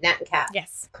Chat with Nat and Kat.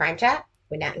 Yes. Crime Chat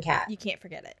with Nat and Kat. You can't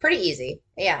forget it. Pretty easy.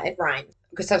 Yeah, it rhymes.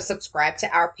 So subscribe to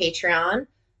our Patreon.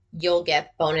 You'll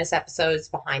get bonus episodes,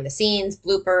 behind the scenes,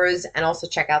 bloopers, and also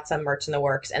check out some merch in the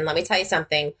works. And let me tell you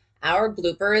something. Our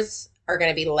bloopers are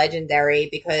going to be legendary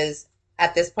because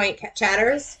at this point,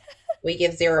 Chatters, we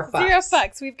give zero fucks. Zero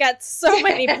fucks. We've got so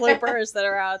many bloopers that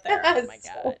are out there. Oh my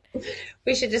God.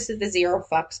 We should just do the zero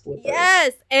fucks bloopers.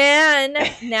 Yes. And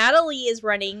Natalie is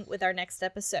running with our next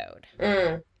episode.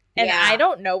 And I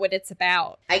don't know what it's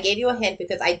about. I gave you a hint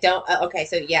because I don't. Okay,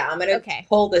 so I'm going to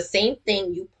pull the same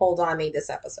thing you pulled on me this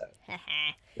episode. Okay.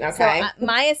 So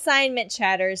my assignment,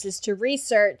 Chatters, is to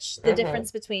research the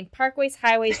difference between parkways,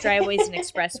 highways, driveways, and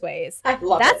expressways. I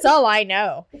love That's all I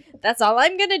know. That's all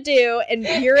I'm going to do. And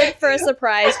you're in for a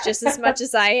surprise just as much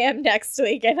as I am next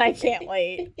week. And I can't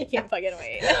wait. I can't fucking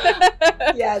wait.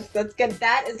 Yes, that's good.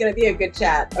 That is going to be a good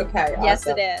chat. Okay. Yes,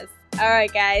 awesome. it is. All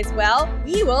right, guys. Well,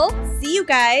 we will see you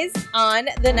guys on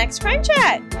the next Crime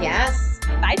Chat. Yes.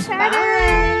 Bye,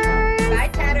 Chatters. Bye,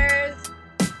 Chatters.